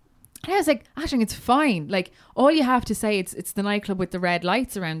nightclub. And I was like, Aisling, it's fine. Like, all you have to say, it's the nightclub with the red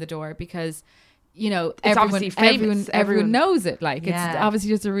lights around the door because, you know, obviously famous. everyone knows it. Like, Yeah. it's obviously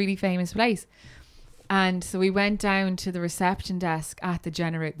just a really famous place. And so we went down to the reception desk at the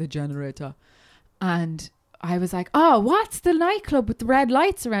generator. And I was like, oh, what's the nightclub with the red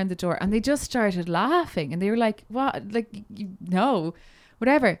lights around the door? And they just started laughing. And they were like, what? Like, no,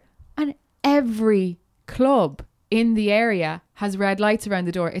 whatever. And every club in the area has red lights around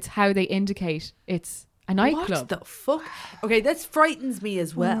the door. It's how they indicate it's a nightclub. What the fuck? Okay, this frightens me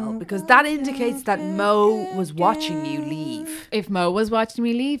as well because that indicates that Mo was watching you leave. If Mo was watching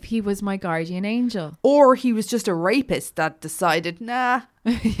me leave, he was my guardian angel. Or he was just a rapist that decided, nah.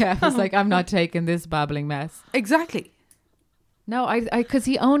 Yeah, I was like, I'm not taking this babbling mess. Exactly. No, I because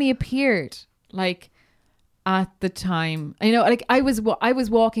he only appeared like at the time. You know, like I was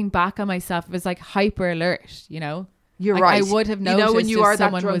walking back on myself. It was like hyper alert. You know. You're like, right. I would have noticed. You know, when you if are that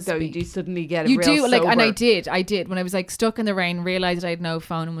someone drunk, was though, you do suddenly get you real do like, sober. and I did when I was like stuck in the rain, realized I had no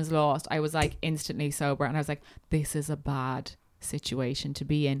phone and was lost. I was like instantly sober, and I was like, this is a bad situation to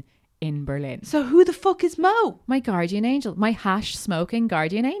be in Berlin. So who the fuck is Mo? My guardian angel, my hash smoking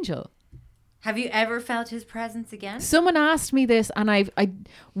guardian angel. Have you ever felt his presence again? Someone asked me this, and I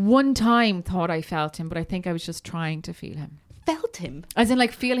one time thought I felt him, but I think I was just trying to feel him. Felt him? As in,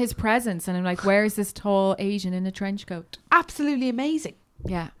 like, feel his presence. And I'm like, where is this tall Asian in a trench coat? Absolutely amazing.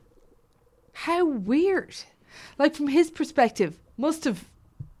 Yeah. How weird. Like, from his perspective, must have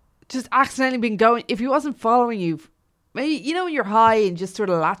just accidentally been going. If he wasn't following you, maybe, you know, when you're high and just sort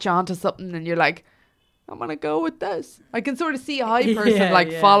of latch onto something and you're like, I'm going to go with this. I can sort of see a high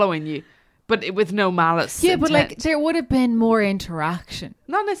person following you, but with no malice. Yeah, but intent. like, there would have been more interaction.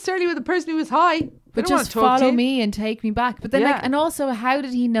 Not necessarily with the person who was high. But don't wanna just talk to follow you. me and take me back. But then, Yeah. like, and also, how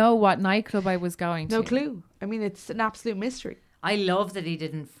did he know what nightclub I was going to? No clue. I mean, it's an absolute mystery. I love that he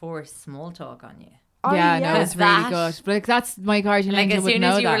didn't force small talk on you. Yeah, no, yeah. it's really good. But like, that's my guardian Like, angel as would soon know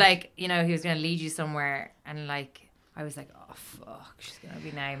as you that. were like, you know, he was going to lead you somewhere, and like, I was like, oh fuck, she's going to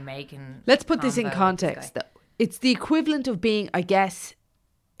be now making. Let's put this in convo with context, guy. though. It's the equivalent of being, I guess,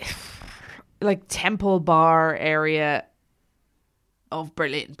 like Temple Bar area of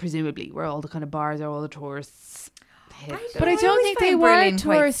Berlin, presumably, where all the kind of bars are, all the tourists hit. But I don't always think they find were Berlin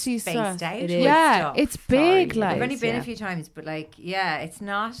quite touristy spaced stuff. out It with is. Yeah, stuff. it's big, Sorry, like. I've only been yeah. a few times, but like, yeah, it's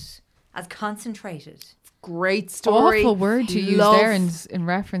not as concentrated. Great story. Awful word to use Love- there in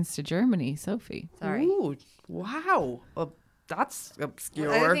reference to Germany, Sophie. Sorry. Ooh, wow. That's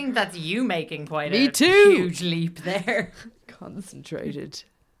obscure. I think that's you making quite Me a too. huge leap there. Concentrated.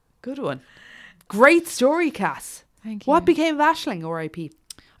 Good one. Great story, Cass. Thank you. What became of Aisling, R.I.P.?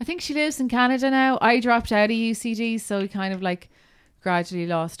 I think she lives in Canada now. I dropped out of UCD, so we kind of like gradually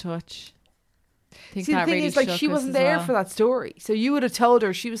lost touch. I think See, the that thing really is, like, shook she us wasn't as there well. for that story. So you would have told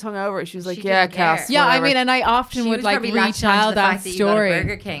her she was hungover. She was like, She yeah, didn't care. Cass. Yeah, whatever. I mean, and I often She would was like probably latched onto retell the that fact that you got a story.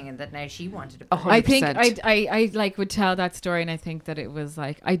 Burger King and that now she wanted a burger. I think 100%. I like would tell that story, and I think that it was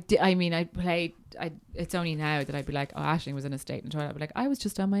like I mean I played. It's only now that I'd be like, oh, Aisling was in a state in the toilet. I'd be like, I was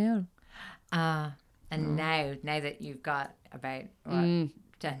just on my own. And now that you've got about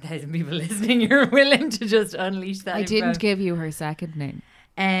 10,000 people listening, you're willing to just unleash that. I didn't info. give you her second name.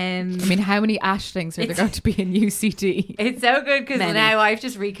 I Um, mean, how many Aislings are there going to be in UCD? it's so good because Many. now I've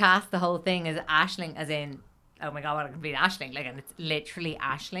just recast the whole thing as Aisling, as in, oh my god, what a complete Aisling! Like, and it's literally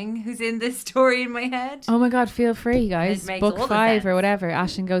Aisling who's in this story in my head. Oh my God, feel free, guys. It makes Book all the 5 or sense. whatever.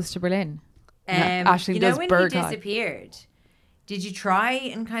 Aisling goes to Berlin. Yeah, Aisling you know does when Berghain. he disappeared, did you try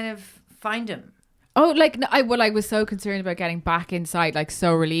and kind of find him? Oh, like no, I was so concerned about getting back inside, like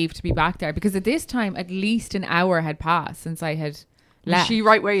so relieved to be back there because at this time at least an hour had passed since I had Was left. she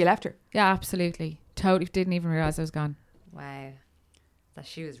right where you left her? Yeah, absolutely. Totally didn't even realize I was gone. Wow, that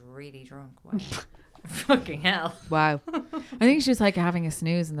she was really drunk. Wow. Fucking hell. Wow. I think she was like having a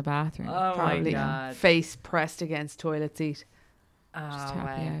snooze in the bathroom. Oh Probably. my god. Face pressed against toilet seat. Oh Just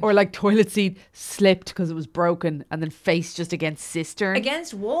happy wow. out. Or like toilet seat slipped because it was broken and then face just against cistern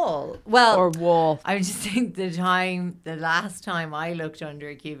Against wall. Well, or wall. I just think the last time I looked under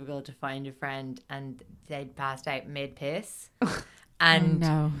a cubicle to find a friend and they'd passed out mid piss. And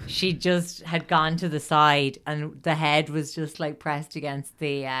no. she just had gone to the side and the head was just like pressed against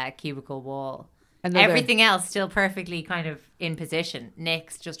the cubicle wall. Another- Everything else still perfectly kind of in position.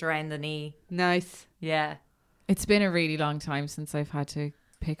 Nicks just around the knee. Nice. Yeah. It's been a really long time since I've had to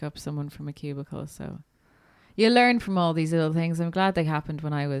pick up someone from a cubicle, so you learn from all these little things. I'm glad they happened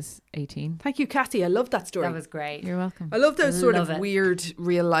when I was 18. Thank you, Cathy. I love that story. That was great. You're welcome. I love those sort Love of it. weird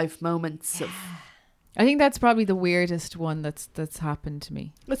real life moments of. I think that's probably the weirdest one that's happened to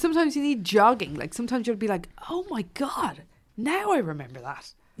me. But sometimes you need jogging. Like sometimes you'll be like, "Oh my god, now I remember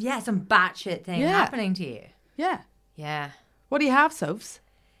that." Yeah, some batshit thing Yeah. happening to you. Yeah. Yeah. What do you have, Sophs?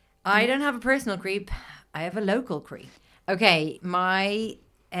 I don't have a personal creep. I have a local creep. Okay, my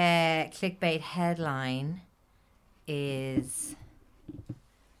clickbait headline is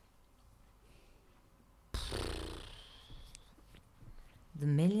The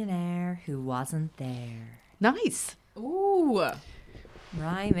Millionaire Who Wasn't There. Nice. Ooh.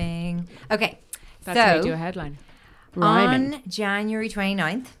 Rhyming. Okay. That's how you So- do a headline. Rhyming. On January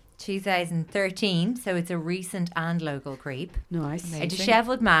 29th, 2013, so it's a recent and local creep, Nice. a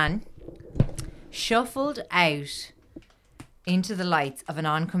dishevelled man shuffled out into the lights of an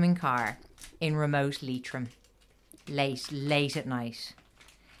oncoming car in remote Leitrim late at night.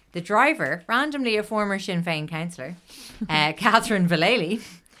 The driver, randomly a former Sinn Féin councillor, Catherine Vallely,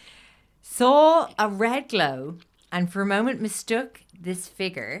 saw a red glow and for a moment mistook this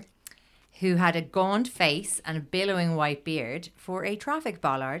figure, who had a gaunt face and a billowing white beard, for a traffic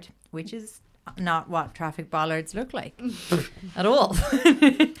bollard, which is not what traffic bollards look like at all.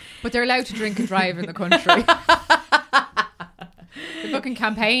 But they're allowed to drink and drive in the country. They fucking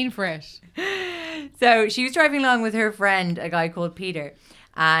campaign for it. So she was driving along with her friend, a guy called Peter,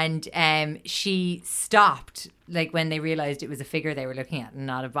 and she stopped like when they realised it was a figure they were looking at and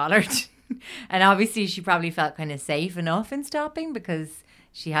not a bollard. And obviously she probably felt kind of safe enough in stopping because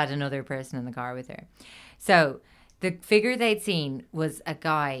she had another person in the car with her. So the figure they'd seen was a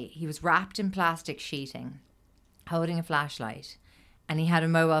guy. He was wrapped in plastic sheeting, holding a flashlight, and he had a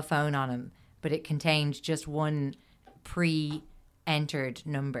mobile phone on him, but it contained just one pre-entered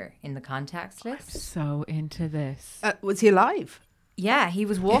number in the contacts list. So into this. Was he alive? Yeah, he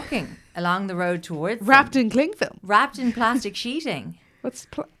was walking along the road towards them, Wrapped in cling film. wrapped in plastic sheeting. What's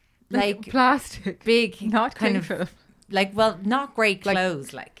Like Plastic. big, Not kind cling of film. like, well, not great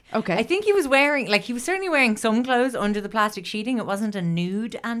clothes. Like, okay. I think he was wearing, like, he was certainly wearing some clothes under the plastic sheeting. It wasn't a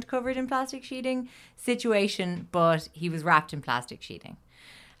nude and covered in plastic sheeting situation, but he was wrapped in plastic sheeting.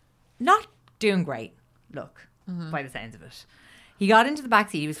 Not doing great, look, by the sounds of it. He got into the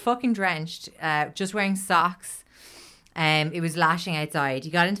backseat. He was fucking drenched, just wearing socks. It was lashing outside. He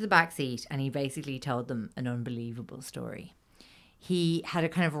got into the backseat and he basically told them an unbelievable story. He had a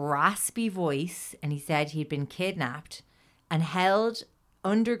kind of raspy voice and he said he'd been kidnapped and held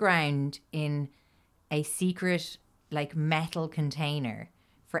underground in a secret, like, metal container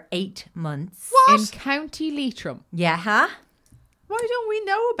for 8 months. In County Leitrim. Yeah, huh? Why don't we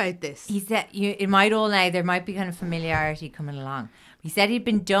know about this? He said, it might all now, there might be kind of familiarity coming along. He said he'd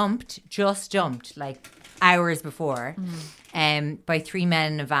been just dumped, like hours before, by 3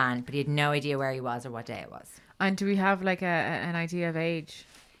 men in a van, but he had no idea where he was or what day it was. And do we have like an idea of age?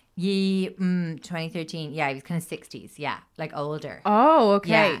 2013. Yeah, he was kind of 60s. Yeah, like older. Oh,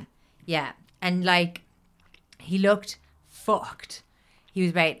 okay. Yeah. And like, he looked fucked. He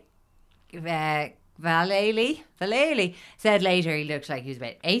was about, Vallely said later he looked like he was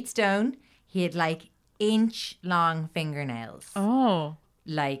about 8 stone. He had like inch-long fingernails. Oh.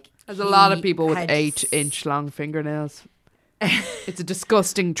 Like, There's a lot of he people with had 8-inch long fingernails. It's a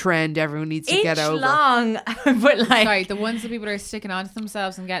disgusting trend everyone needs to get over. Inch-long, but like... Sorry, the ones that people are sticking onto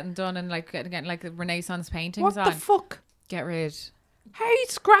themselves and getting done and like getting like the Renaissance paintings What on. the fuck? Get rid. How are you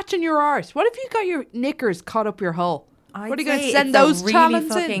scratching your arse? What if you got your knickers caught up your hole? I'd What are you going to say send it's those a really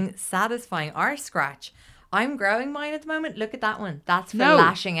talents fucking in? satisfying arse scratch. I'm growing mine at the moment. Look at that one. That's for No.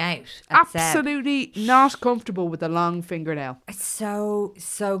 lashing out. at Seb. Absolutely not comfortable with a long fingernail. It's so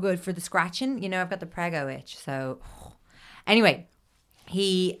good for the scratching. You know, I've got the prego itch. So anyway,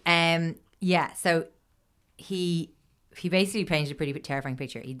 he so he basically painted a pretty terrifying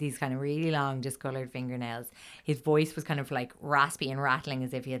picture. He had these kind of really long, discolored fingernails. His voice was kind of like raspy and rattling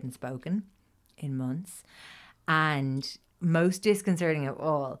as if he hadn't spoken in months. And most disconcerting of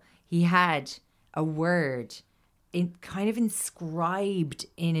all, he had a word kind of inscribed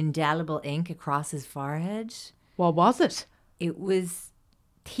in indelible ink across his forehead. What was it? It was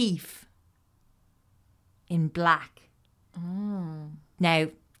thief in black. Now,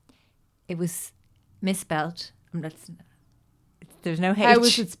 it was misspelt. There's no H. How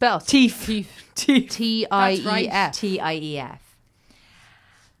was it spelled? Thief. T-I-E-F. T-I-E-F.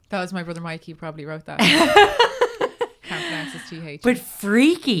 That was my brother Mike. He probably wrote that. Can't pronounce his TH. But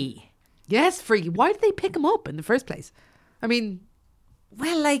freaky. Yes, freaky. Why did they pick him up in the first place? I mean,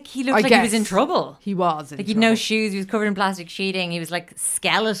 Well, like, he looked I like he was in guess. trouble. he was in Like, he'd trouble. no shoes. He was covered in plastic sheeting. He was, like,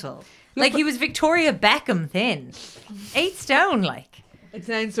 skeletal. Like, he was Victoria Beckham thin. 8 stone, like. It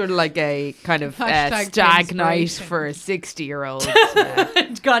sounds sort of like a kind of Hashtag stag night inspiration. for a 60-year-old.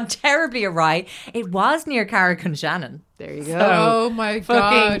 It'd gone terribly awry. It was near Carrick-on-Shannon. There you go. Oh my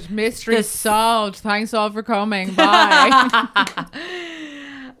fucking God. Mystery solved. Thanks all for coming. Bye.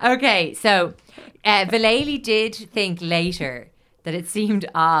 Okay, so Vallely did think later that it seemed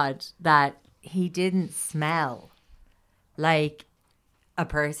odd that he didn't smell like a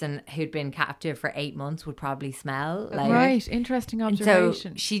person who'd been captive for 8 months would probably smell. Like, Right. Interesting And so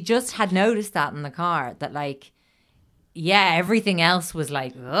observation. she just had noticed that in the car, that like, yeah, everything else was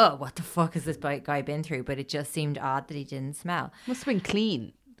like, oh, what the fuck has this guy been through? But it just seemed odd that he didn't smell. Must have been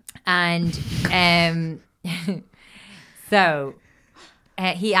clean. And so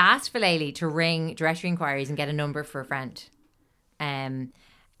he asked Vallely to ring directory inquiries and get a number for a friend. And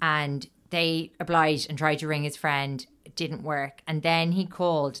they obliged and tried to ring his friend. It didn't work. And then he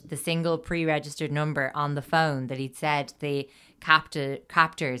called the single pre-registered number on the phone that he'd said the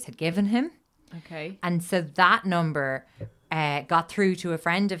captors had given him. Okay. And so that number got through to a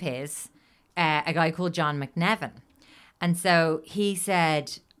friend of his, a guy called John McNevin. And so he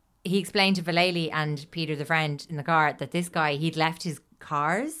explained to Vallely and Peter, the friend in the car, that this guy, he'd left his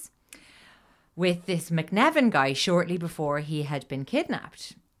cars with this McNevin guy shortly before he had been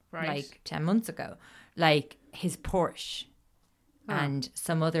kidnapped, like 10 months ago. Like his Porsche and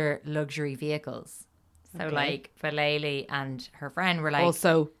some other luxury vehicles. So like Vallely and her friend were like...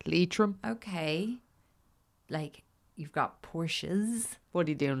 Also, Leitrim. Okay. Like, you've got Porsches. What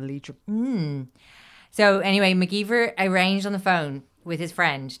are you doing, Leitrim? So anyway, McGeever arranged on the phone with his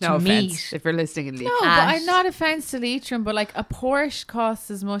friend No to offense meet. if you're listening in Leitrim. No, but I'm not offense to Leitrim, but like a Porsche costs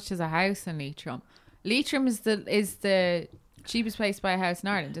as much as a house in Leitrim. Leitrim is the cheapest place to buy a house in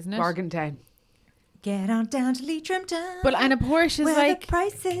Ireland, isn't it? Bargain Town. Get on down to Leitrim Town. But and a Porsche is where like the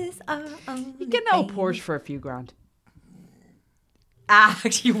prices are on You get no Porsche for a few grand.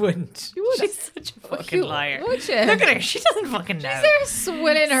 You wouldn't. You would. She's such a fucking liar. Would you? Look at her. She doesn't fucking know. She's there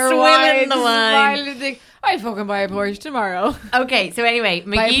swilling her Swilling wine. the wine. Smiling. I'll fucking buy a Porsche tomorrow. Okay, so anyway,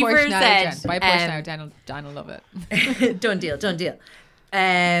 Buy a Porsche McGeever now, said... Jen. Buy a Porsche now, Dan will love it. Done deal.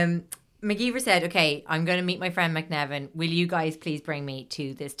 McGeever said, okay, I'm going to meet my friend McNevin. Will you guys please bring me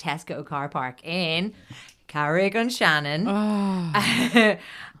to this Tesco car park in Carrick-on-Shannon? Oh.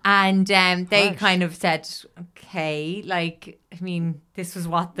 And they kind of said, okay, like, I mean, this was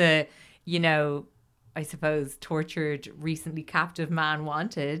what the, I suppose, tortured, recently captive man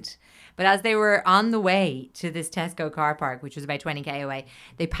wanted. But as they were on the way to this Tesco car park, which was about 20k away,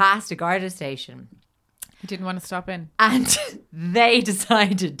 they passed a Garda station. He didn't want to stop in. And they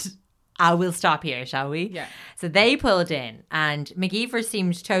decided, we'll stop here, shall we? Yeah. So they pulled in, and McGeever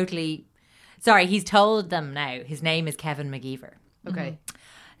seemed totally... Sorry, he's told them now. His name is Kevin McGeever. Okay.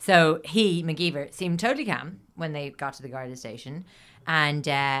 So McGeever, seemed totally calm when they got to the Garda station. And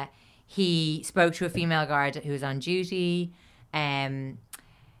he spoke to a female guard who was on duty.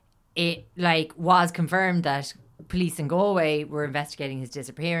 It was confirmed that police in Galway were investigating his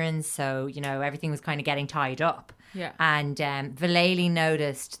disappearance. So, everything was kind of getting tied up. Yeah. And Vallely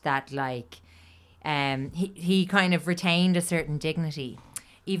noticed that he kind of retained a certain dignity.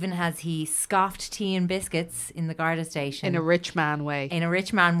 Even as he scoffed tea and biscuits in the Garda station. In a rich man way.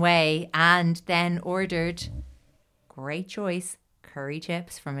 And then ordered, great choice, curry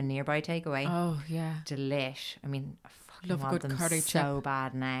chips from a nearby takeaway. Oh, yeah. Delish. I mean, I fucking Love a want good them curry so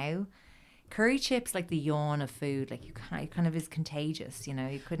bad now. Curry chips, like the yawn of food, like it kind of is contagious,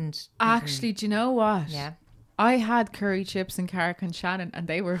 you couldn't... Actually, do you know what? Yeah. I had curry chips in Carrick-on-Shannon and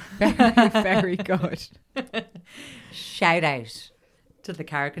they were very, very good. Shout out to the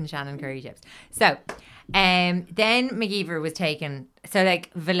Carrick-on-Shannon curry chips. So, then McGeever was taken. So,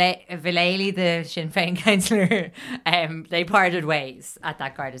 Vallely, the Sinn Féin councillor, they parted ways at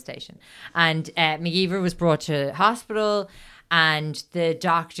that Garda station. And McGeever was brought to hospital, and the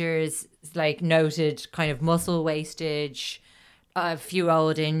doctors, noted kind of muscle wastage, a few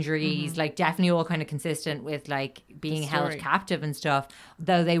old injuries, definitely all kind of consistent with being held captive and stuff,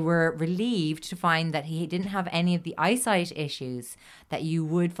 though they were relieved to find that he didn't have any of the eyesight issues that you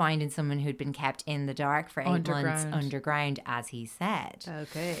would find in someone who'd been kept in the dark for 8 months underground, as he said.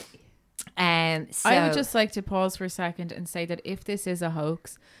 Okay. So I would just like to pause for a second and say that if this is a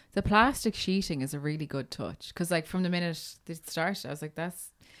hoax, the plastic sheeting is a really good touch. Because from the minute it started, I was like,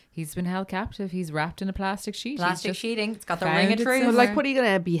 he's been held captive. He's wrapped in a plastic sheet. Plastic sheeting. It's got the found ring of it truth. somewhere. But what are you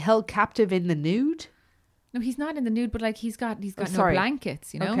going to be held captive in the nude? No, he's not in the nude, but he's got no sorry.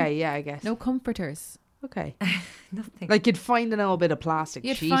 blankets, Okay, yeah, I guess. No comforters. Okay. Nothing. You'd find an old bit of plastic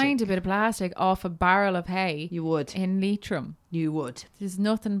You'd sheeting. find a bit of plastic off a barrel of hay. You would. In Leitrim. You would. There's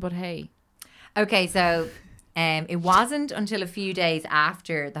nothing but hay. Okay, so it wasn't until a few days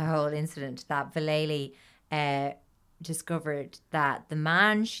after the whole incident that Vallely discovered that the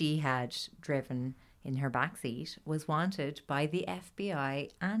man she had driven in her backseat was wanted by the FBI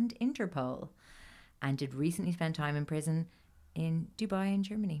and Interpol, and had recently spent time in prison in Dubai in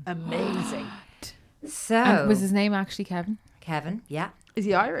Germany. Amazing. So And was his name actually Kevin? Kevin, yeah. Is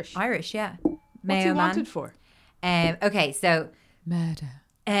he Irish? Irish, yeah. What's he Mayo man. wanted for? Okay, so Murder.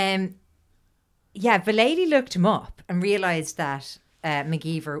 Vallely looked him up and realised that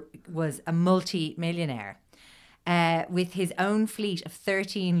McGeever was a multi-millionaire with his own fleet of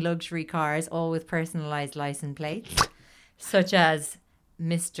 13 luxury cars, all with personalised licence plates, such as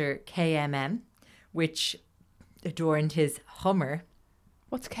Mr. KMM, which adorned his Hummer.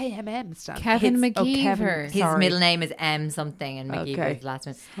 What's KMM stand? Kevin His- McGeever. His Sorry. middle name is M something and McGeever Okay. is last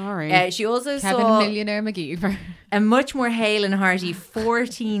name. Sorry. She also Kevin saw Millionaire McGeever. a much more hale and hearty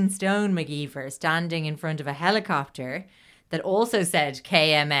 14-stone McGeever standing in front of a helicopter that also said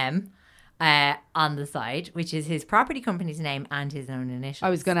KMM on the side, which is his property company's name and his own initials. I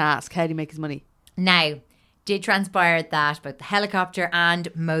was going to ask, how do you make his money? Now, did transpire that both the helicopter and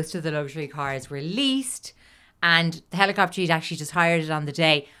most of the luxury cars were leased, and the helicopter, he'd actually just hired it on the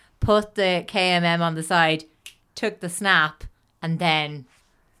day, put the KMM on the side, took the snap, and then,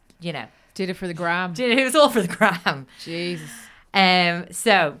 you know, Did it for the gram. it was all for the gram. Jesus.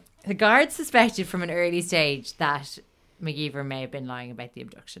 So the guards suspected from an early stage that McGeever may have been lying about the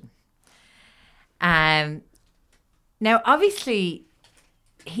abduction. Now, obviously,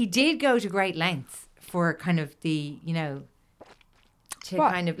 he did go to great lengths for kind of the, you know, to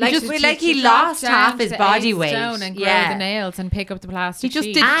What? kind of He like, just- he Drop lost down half his to body 8 weight. stone and grow the nails and pick up the plastic He just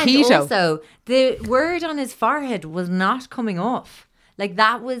sheet. did- And Keto. also, the word on his forehead was not coming off. Like,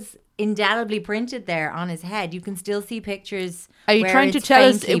 that was indelibly printed there on his head. You can still see pictures. Are you where trying to it's tell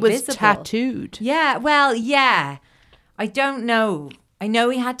us faintly it was visible. tattooed? Yeah, well, yeah. I don't know. I know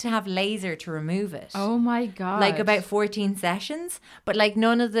he had to have laser to remove it. Oh my God. Like about 14 sessions. But like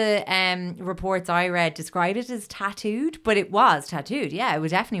none of the reports I read described it as tattooed, but it was tattooed. Yeah, it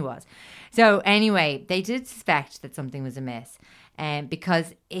definitely was. So anyway, they did suspect that something was amiss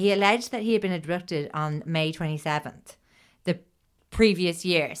because he alleged that he had been abducted on May 27th, the previous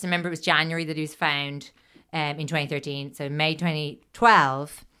year. So remember, it was January that he was found in 2013. So May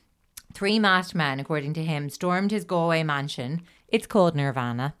 2012, 3 masked men, according to him, stormed his Galway mansion. It's called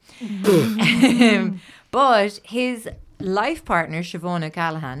Nirvana. But his life partner, Siobhan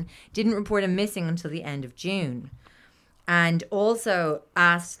O'Callaghan, didn't report him missing until the end of June. And also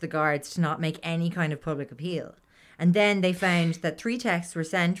asked the guards to not make any kind of public appeal. And then they found that 3 texts were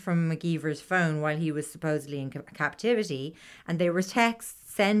sent from McGeever's phone while he was supposedly in captivity. And they were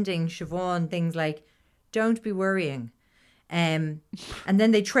texts sending Siobhan things like, "Don't be worrying." And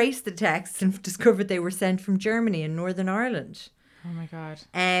then they traced the texts and discovered they were sent from Germany and Northern Ireland. Oh my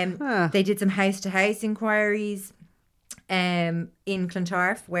God. They did some house-to-house inquiries in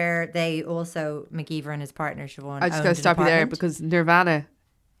Clontarf, where they also, McGeever and his partner Siobhan, I just owned got to an stop you there apartment. because Nirvana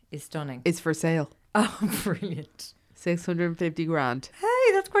Is stunning. is for sale. Oh, brilliant. 650 grand.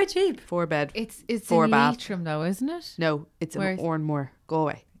 Hey, that's quite cheap. 4 bed. It's 4 in bath. Leitrim though, isn't it? No, it's in Where's- Oranmore. Go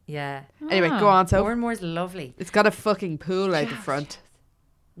away. Yeah. Anyway, go on. So Bournemore's lovely. it's got a fucking pool out the front.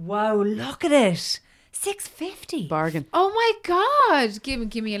 Whoa, look at it. 650. Bargain. Oh my God.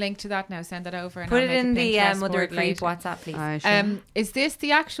 Give me a link to that now. Send that over. And Put I'll it make a in the Pinterest Mother board Creep later. WhatsApp, please. Aye, sure. Is this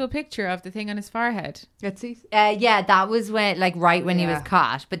the actual picture of the thing on his forehead? Let's see. Yeah, that was when, like, right when he was Yeah.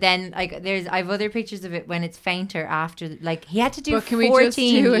 caught. But then, like, I've other pictures of it when it's fainter after, like, he had to do But can 14 we just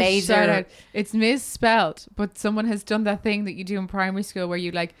do a laser. shout out? It's misspelt, but someone has done that thing that you do in primary school where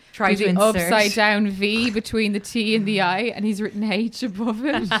you like Try do to the insert. upside down V between the T and the I, and he's written H above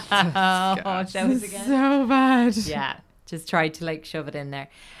it. Oh, show us again. So bad. Yeah, just tried to like shove it in there.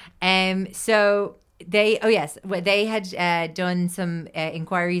 So they had done some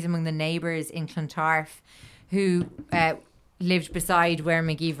inquiries among the neighbours in Clontarf who lived beside where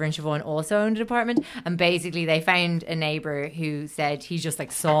McGeever and Siobhan also owned an apartment, and basically they found a neighbour who said he just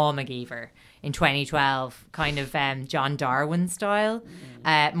like saw McGeever in 2012, kind of John Darwin style,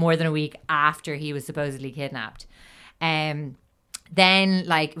 more than a week after he was supposedly kidnapped. Then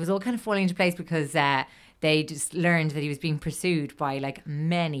like it was all kind of falling into place because they just learned that he was being pursued by like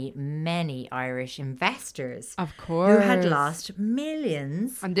many Irish investors. Of Who course. had lost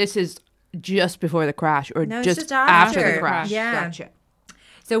millions. And this is just before the crash, or No, it's just, just after after. the crash. Yeah. Gotcha.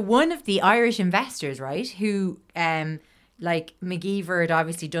 So one of the Irish investors, right, who like McGeever had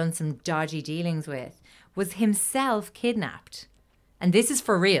obviously done some dodgy dealings with, was himself kidnapped. And this is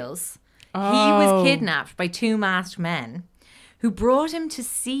for reals. He was kidnapped by 2 masked men who brought him to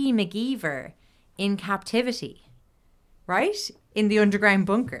see McGeever in captivity, right? In the underground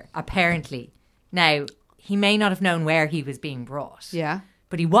bunker, apparently. Now, he may not have known where he was being brought. Yeah.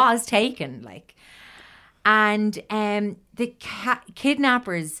 But he was taken, like. And the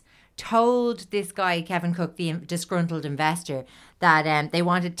kidnappers told this guy, Kevin Cook, the disgruntled investor, that they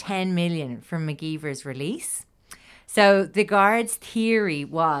wanted 10 million from McGeever's release. So the guards' theory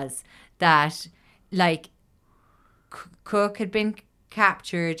was that, like, Cook had been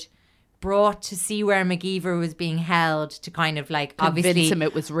captured, brought to see where MacGyver was being held to kind of like Convince obviously him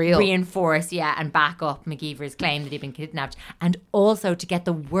it was real. reinforce and back up MacGyver's claim that he'd been kidnapped, and also to get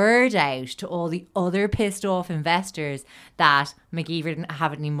the word out to all the other pissed off investors that MacGyver didn't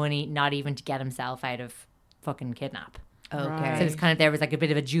have any money, not even to get himself out of fucking kidnap. Okay. So it's kind of, there was like a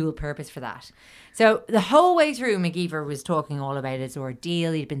bit of a dual purpose for that. So the whole way through, MacGyver was talking all about his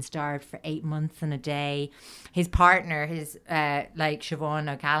ordeal. He'd been starved for 8 months and a day. His partner,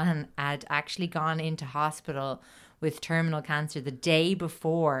 Siobhan O'Callaghan, had actually gone into hospital with terminal cancer the day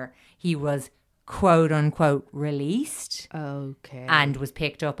before he was quote unquote released. Okay. And was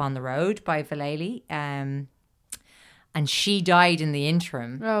picked up on the road by Vallely. And she died in the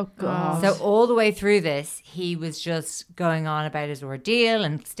interim. Oh, God. So all the way through this, he was just going on about his ordeal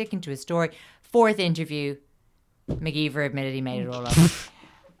and sticking to his story. Fourth interview, MacGyver admitted he made it all up.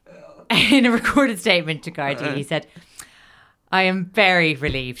 In a recorded statement to Gardaí, he said, "I am very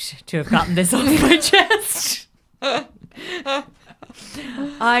relieved to have gotten this off my chest.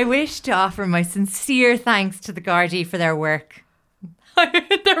 I wish to offer my sincere thanks to the Gardaí for their work.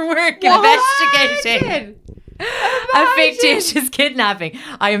 Investigating a fictitious kidnapping.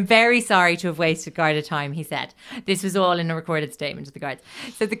 I am very sorry to have wasted Garda time," he said. This was all in a recorded statement to the guards.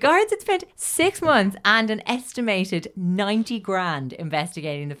 So the guards had spent 6 months and an estimated 90 grand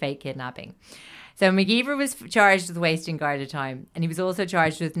investigating the fake kidnapping. So MacGyver was charged with wasting Garda time, and he was also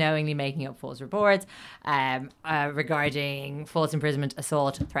charged with knowingly making up false reports regarding false imprisonment,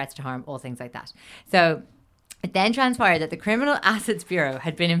 assault, threats to harm, all things like that. So it then transpired that the Criminal Assets Bureau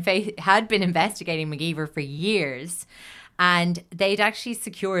had been investigating MacGyver for years, and they'd actually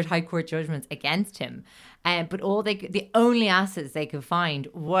secured High Court judgments against him. But the only assets they could find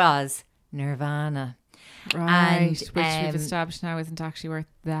was Nirvana. Right, And, which we've established now isn't actually worth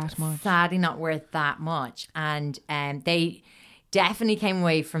that much. Sadly not worth that much. And they definitely came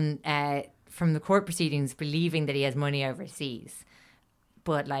away from the court proceedings believing that he has money overseas.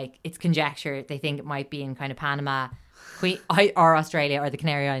 But like, it's conjecture. They think it might be in kind of Panama or Australia or the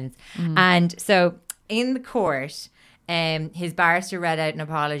Canary Islands. And so in the court, his barrister read out an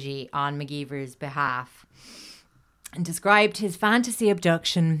apology on MacGyver's behalf and described his fantasy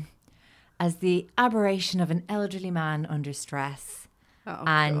abduction as the aberration of an elderly man under stress.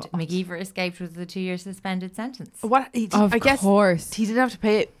 And God. MacGyver escaped with a 2-year suspended sentence. What? Of course. He didn't have to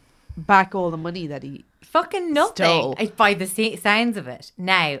pay back all the money that he fucking nothing stole. By the sounds of it.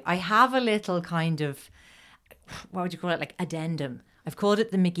 Now, I have a little kind of, what would you call it, like addendum. I've called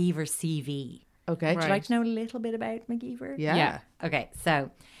it the MacGyver CV. Okay. Would you like to know a little bit about MacGyver? Yeah. Okay,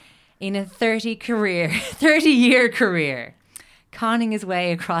 so in a 30-year career, conning his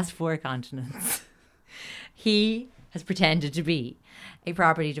way across 4 continents, he has pretended to be a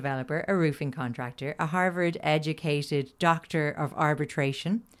property developer, a roofing contractor, a Harvard-educated doctor of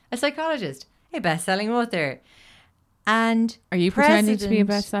arbitration, a psychologist, a best-selling author, and Are you pretending to be a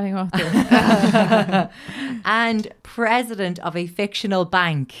best-selling author? and president of a fictional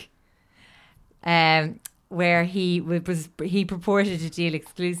bank, where he purported to deal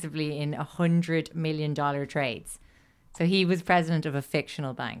exclusively in $100 million trades. So he was president of a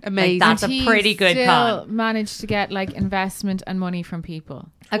fictional bank. Amazing. Like, that's a pretty good con. Managed to get like investment and money from people.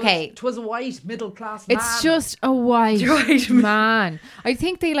 Okay. It was a white middle class man. It's just a white man. I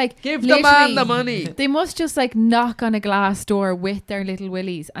think they like give the man the money. They must just like knock on a glass door with their little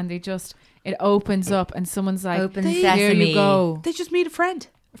willies, and it opens up, and someone's like, Open "Here sesame." you go. They just meet a friend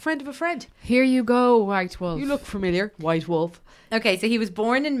of a friend. Here you go, White Wolf. You look familiar, White Wolf. Okay, so he was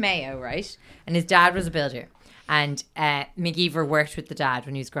born in Mayo, right? And his dad was a builder. And MacGyver worked with the dad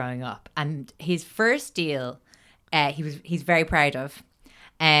when he was growing up. And his first deal, he's very proud of.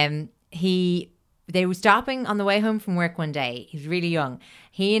 They were stopping on the way home from work one day. He was really young.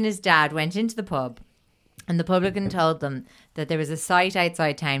 He and his dad went into the pub, and the publican told them that there was a site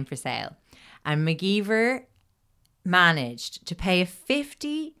outside town for sale. And MacGyver managed to pay a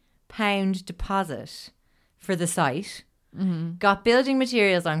 £50 deposit for the site, got building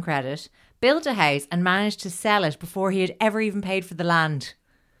materials on credit, built a house, and managed to sell it before he had ever even paid for the land.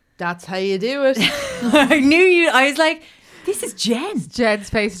 That's how you do it. I was like, this is Jen. Jen's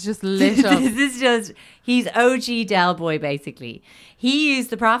face is just lit up. This is just, he's OG Del Boy, basically. He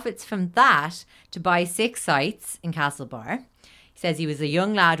used the profits from that to buy 6 sites in Castlebar. He says he was a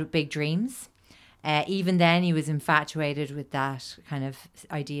young lad with big dreams. Even then, he was infatuated with that kind of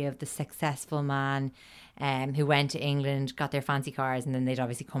idea of the successful man who went to England, got their fancy cars, and then they'd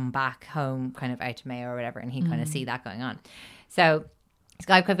obviously come back home kind of out to Mayo or whatever, and he'd kind of see that going on. So this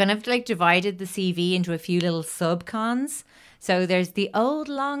guy kind of like divided the CV into a few little sub-cons. So there's the old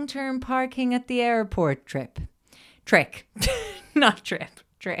long-term parking at the airport trick. Not trip,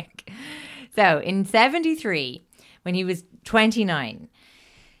 trick. So in 73, when he was 29,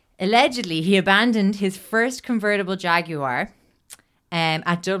 allegedly he abandoned his first convertible Jaguar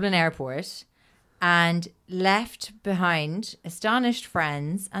at Dublin Airport and left behind astonished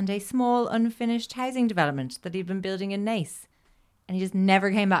friends and a small unfinished housing development that he'd been building in Naas. And he just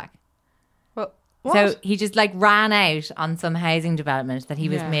never came back. Well, So he just like ran out on some housing development that he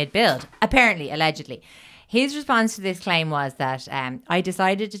was mid-build. Apparently, allegedly. His response to this claim was that I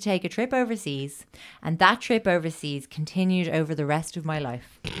decided to take a trip overseas, and that trip overseas continued over the rest of my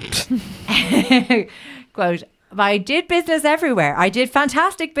life. Quote, I did business everywhere. I did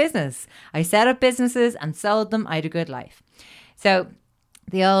fantastic business. I set up businesses and sold them. I had a good life. So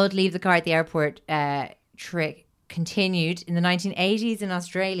the old leave the car at the airport trick continued in the 1980s in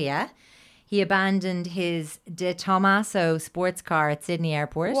Australia. He abandoned his De Tomaso sports car at Sydney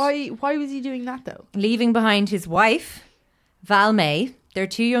Airport. Why was he doing that though? Leaving behind his wife, Val May, their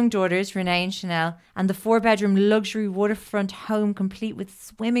 2 young daughters, Renee and Chanel, and the 4-bedroom luxury waterfront home complete with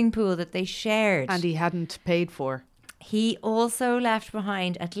swimming pool that they shared. And he hadn't paid for. He also left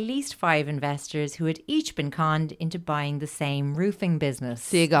behind at least 5 investors who had each been conned into buying the same roofing business.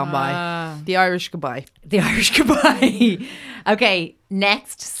 See you gone by. The Irish goodbye. The Irish goodbye. Okay,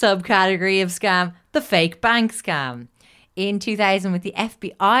 next subcategory of scam, the fake bank scam. In 2000, with the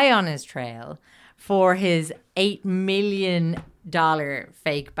FBI on his trail for his $8 million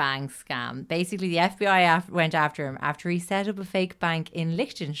fake bank scam. Basically, the FBI went after him after he set up a fake bank in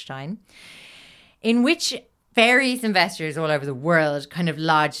Liechtenstein, in which various investors all over the world kind of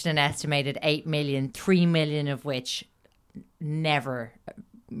lodged an estimated 8 million, 3 million of which never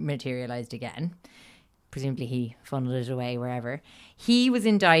materialized again. Presumably he funneled it away wherever. He was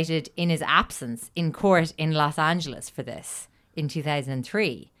indicted in his absence in court in Los Angeles for this in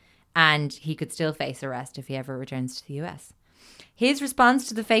 2003. And he could still face arrest if he ever returns to the US. His response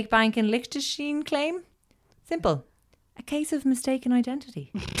to the fake bank in Liechtenstein claim? Simple. A case of mistaken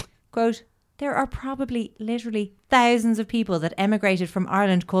identity. Quote, there are probably literally thousands of people that emigrated from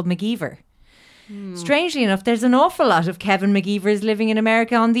Ireland called McGeever. Strangely enough, there's an awful lot of Kevin McGeevers living in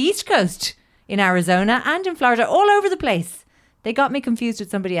America on the East Coast, in Arizona and in Florida, all over the place. They got me confused with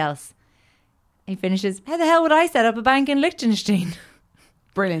somebody else. He finishes, how the hell would I set up a bank in Liechtenstein?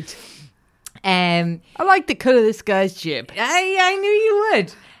 Brilliant. I like the cut of this guy's jib. I knew you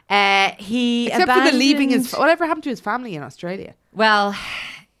would. Except for the leaving his... Whatever happened to his family in Australia? Well,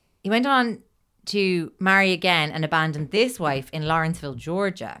 he went on to marry again and abandoned this wife in Lawrenceville,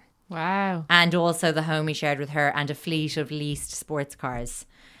 Georgia. Wow. And also the home he shared with her and a fleet of leased sports cars.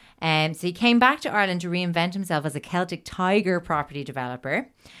 So he came back to Ireland to reinvent himself as a Celtic Tiger property developer.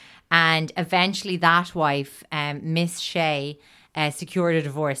 And eventually that wife, Miss Shea, secured a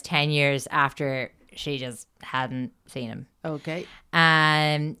divorce 10 years after she just hadn't seen him. Okay.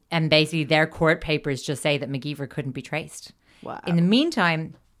 And basically their court papers just say that McGeever couldn't be traced. Wow. In the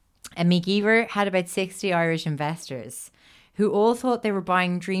meantime, McGeever had about 60 Irish investors who all thought they were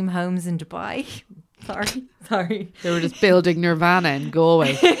buying dream homes in Dubai. Sorry. They were just building Nirvana in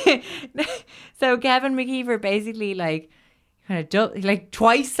Galway. So Kevin McGeever basically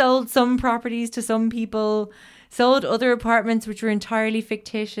twice sold some properties to some people, sold other apartments which were entirely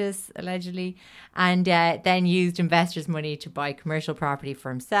fictitious, allegedly, and then used investors' money to buy commercial property for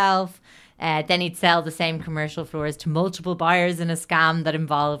himself. Then he'd sell the same commercial floors to multiple buyers in a scam that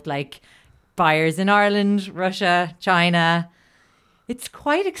involved buyers in Ireland, Russia, China. It's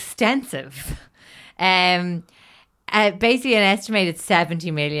quite extensive. Basically an estimated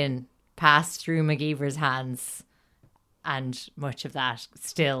 70 million passed through McGeever's hands, and much of that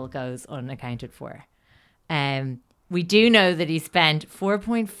still goes unaccounted for. We do know that he spent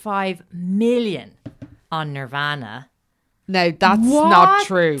 4.5 million on Nirvana. No, that's not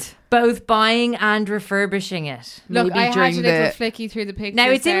true. Both buying and refurbishing it. Look, Maybe I had during a little flicky through the pictures.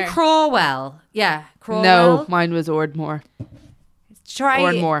 Now it's there. in Crawwell. Yeah, Crawwell. No, mine was Ardmore. Try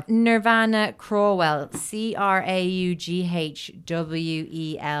Ardmore. Nirvana Crawwell.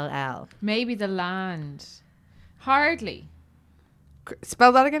 Crawhwell. Maybe the land. Hardly.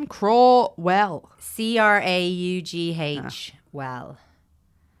 Spell that again. Crawwell. Craugh. Well.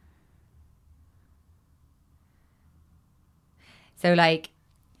 So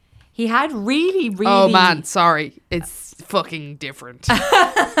he had really... Oh man, sorry. It's fucking different.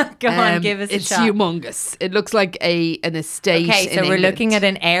 Go on, give us a shot. It's humongous. It looks like an estate. Okay, so we're looking at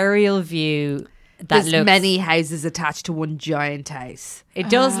an aerial view that There's looks... many houses attached to one giant house. It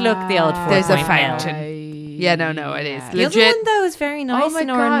does look the old 4.0. There's a fountain. Yeah, no, it is. The other one, though, is very nice Oh my in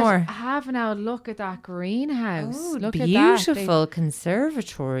God. Ardmore. Have now look at that greenhouse. Oh, look beautiful at that.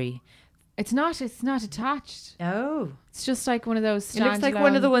 conservatory. It's not attached. Oh. It's just like one of those. It looks like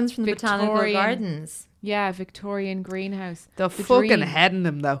one of the standalone ones from the Botanical Victorian- Gardens. Yeah, Victorian greenhouse. The fucking dream. head in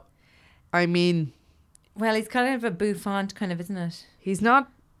him, though. I mean, Well, he's kind of a bouffant kind of, isn't it? he's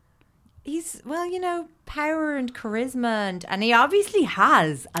not. He's, well, you know, power and charisma. And he obviously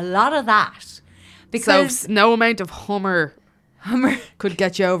has a lot of that. Because So no amount of Hummer Hummer could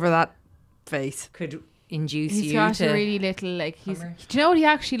get you over that face. could induce He's you got to... a really little, like, he's. Hummer. Do you know what he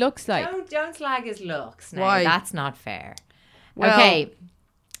actually looks like? Don't slag his looks now. Why? That's not fair. Well- Okay.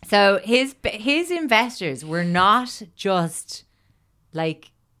 So his investors were not just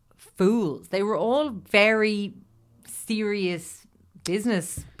like fools. They were all very serious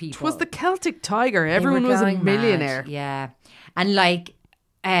business people. It was the Celtic Tiger. They Everyone were was a going millionaire. mad. Yeah. And like,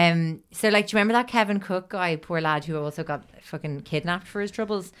 so like, do you remember that Kevin Cook guy, poor lad who also got fucking kidnapped for his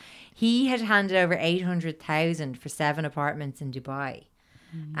troubles? He had handed over 800,000 for 7 apartments in Dubai.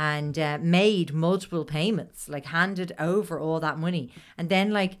 And made multiple payments, like handed over all that money. And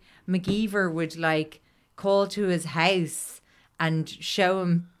then like McGeever would like call to his house and show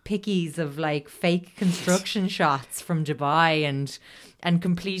him pickies of like fake construction shots from Dubai and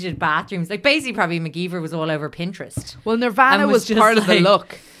completed bathrooms. Like basically probably McGeever was all over Pinterest. Well, Nirvana And was just part of the like-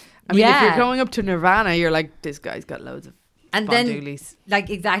 look. I mean, if Yeah. you're going up to Nirvana, you're like, this guy's got loads of And then, bondoolies. like,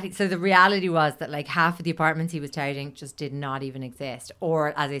 exactly. So the reality was that, like, half of the apartments he was touting just did not even exist.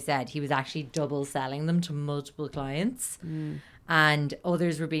 Or, as I said, he was actually double selling them to multiple clients. And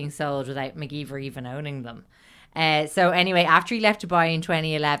others were being sold without McGeever even owning them. So anyway, after he left Dubai in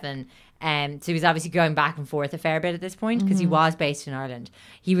 2011, so he was obviously going back and forth a fair bit at this point because he was based in Ireland.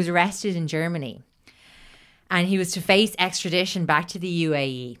 He was arrested in Germany. And he was to face extradition back to the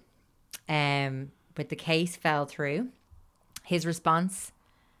UAE. But the case fell through. His response,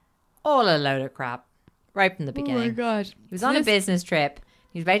 all a load of crap, right from the beginning. Oh my God. He was on a business trip.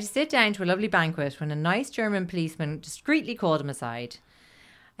 He was about to sit down to a lovely banquet when a nice German policeman discreetly called him aside.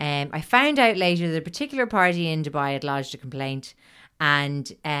 I found out later that a particular party in Dubai had lodged a complaint,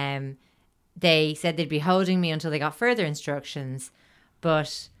 and they said they'd be holding me until they got further instructions.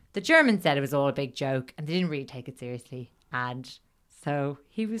 But the Germans said it was all a big joke, and they didn't really take it seriously. And so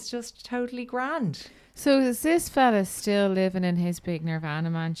he was just totally grand. So is this fella still living in his big Nirvana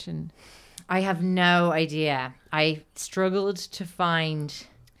mansion? I have no idea. I struggled to find...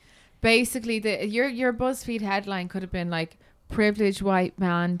 Basically, your BuzzFeed headline could have been like, privileged white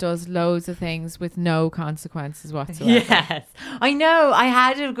man does loads of things with no consequences whatsoever. Yes, I know. I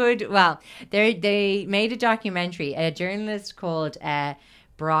had a good... Well, they made a documentary. A journalist called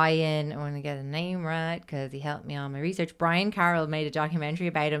Brian... I want to get the name right because he helped me on my research. Brian Carroll made a documentary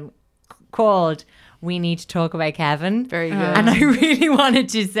about him called We Need to Talk About Kevin. Very good. And I really wanted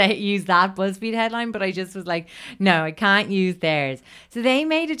to use that BuzzFeed headline, but I just was like, no, I can't use theirs. So they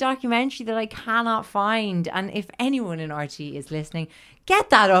made a documentary that I cannot find. And if anyone in RT is listening, get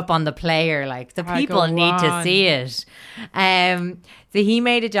that up on the player. Like, the people need to see it. So he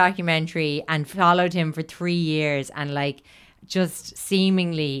made a documentary and followed him for 3 years and like just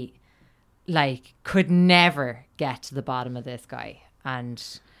seemingly like could never get to the bottom of this guy. And...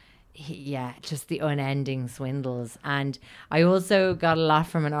 just the unending swindles. And I also got a lot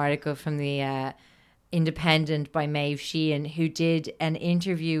from an article from the Independent by Maeve Sheehan, who did an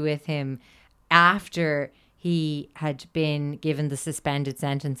interview with him after he had been given the suspended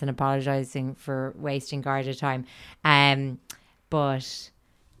sentence and apologising for wasting Garda time. But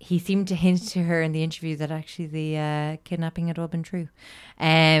he seemed to hint to her in the interview that actually the kidnapping had all been true.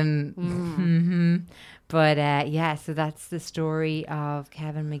 But so that's the story of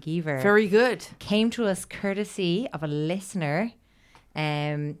Kevin McGeever. Very good. Came to us courtesy of a listener.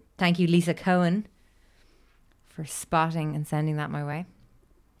 Thank you, Lisa Cohen, for spotting and sending that my way.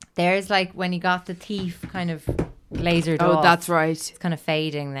 There's like when he got the thief kind of lasered off. Oh, that's right. It's kind of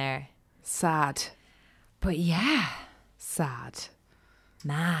fading there. Sad. But yeah, Sad.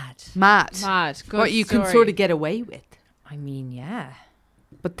 mad. Mad. Good What you can story. sort of get away with. I mean, yeah,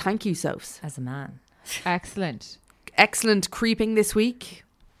 But thank you, Soph. as a man. Excellent. Excellent creeping this week.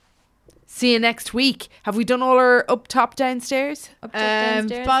 See you next week. Have we done all our up, top, downstairs? Up,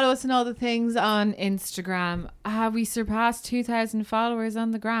 downstairs. Follow us and all the things on Instagram. Have we surpassed 2,000 followers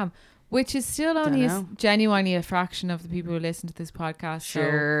on the gram? Which is still only genuinely a fraction of the people who listen to this podcast.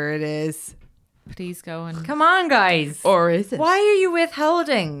 Sure it is. So please go and... Come on, guys. Or is it? Why are you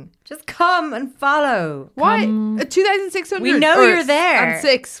withholding? Just come and follow. Why? 2,600. We know you're there. And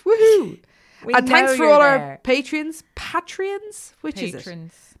 6. Woohoo. We And thanks know for you're all there. our patrons. Patreons? Which is it?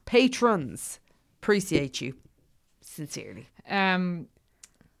 Patrons. Patrons. Appreciate you. Sincerely.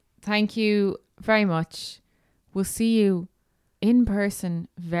 Thank you very much. We'll see you in person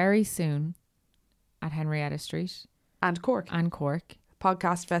very soon at Henrietta Street And Cork. and Cork.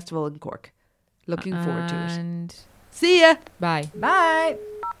 Podcast Festival in Cork. Looking forward to it. And See ya. bye. Bye.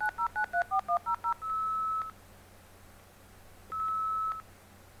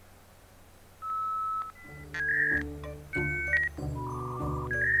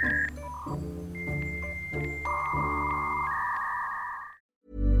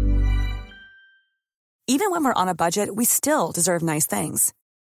 Even when we're on a budget, we still deserve nice things.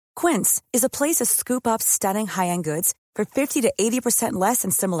 Quince is a place to scoop up stunning high-end goods for 50 to 80% less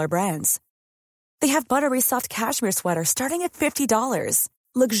than similar brands. They have buttery soft cashmere sweaters starting at $50,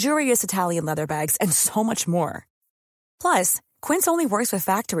 luxurious Italian leather bags, and so much more. Plus, Quince only works with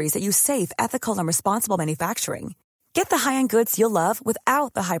factories that use safe, ethical, and responsible manufacturing. Get the high-end goods you'll love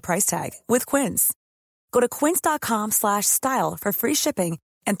without the high price tag with Quince. Go to quince.com/style for free shipping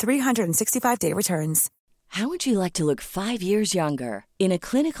and 365-day returns. How would you like to look 5 years younger? In a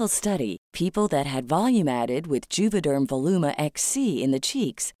clinical study, people that had volume added with Juvederm Voluma XC in the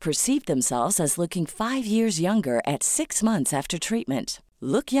cheeks perceived themselves as looking 5 years younger at 6 months after treatment.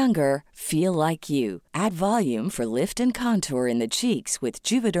 Look younger, feel like you. Add volume for lift and contour in the cheeks with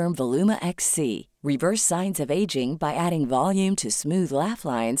Juvederm Voluma XC. Reverse signs of aging by adding volume to smooth laugh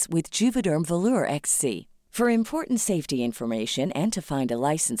lines with Juvederm Volure XC. For important safety information and to find a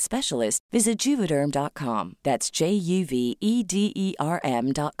licensed specialist, visit Juvederm.com. That's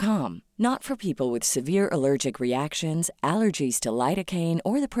JUVEDERM.com. Not for people with severe allergic reactions, allergies to lidocaine,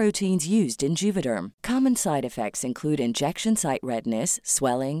 or the proteins used in Juvederm. Common side effects include injection site redness,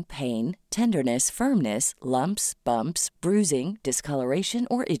 swelling, pain, tenderness, firmness, lumps, bumps, bruising, discoloration,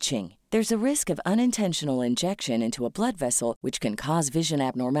 or itching. There's a risk of unintentional injection into a blood vessel, which can cause vision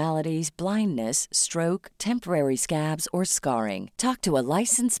abnormalities, blindness, stroke, temporary scabs, or scarring. Talk to a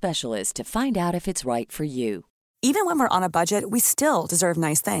licensed specialist to find out if it's right for you. Even when we're on a budget, we still deserve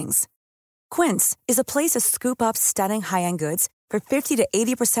nice things. Quince is a place to scoop up stunning high-end goods for 50 to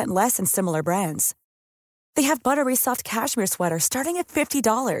 80% less than similar brands. They have buttery soft cashmere sweaters starting at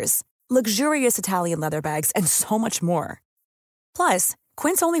 $50, luxurious Italian leather bags, and so much more. Plus,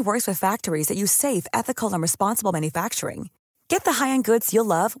 Quince only works with factories that use safe, ethical, and responsible manufacturing. Get the high-end goods you'll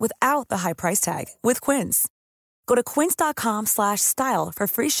love without the high price tag with Quince. Go to quince.com/style for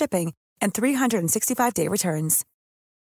free shipping and 365-day returns.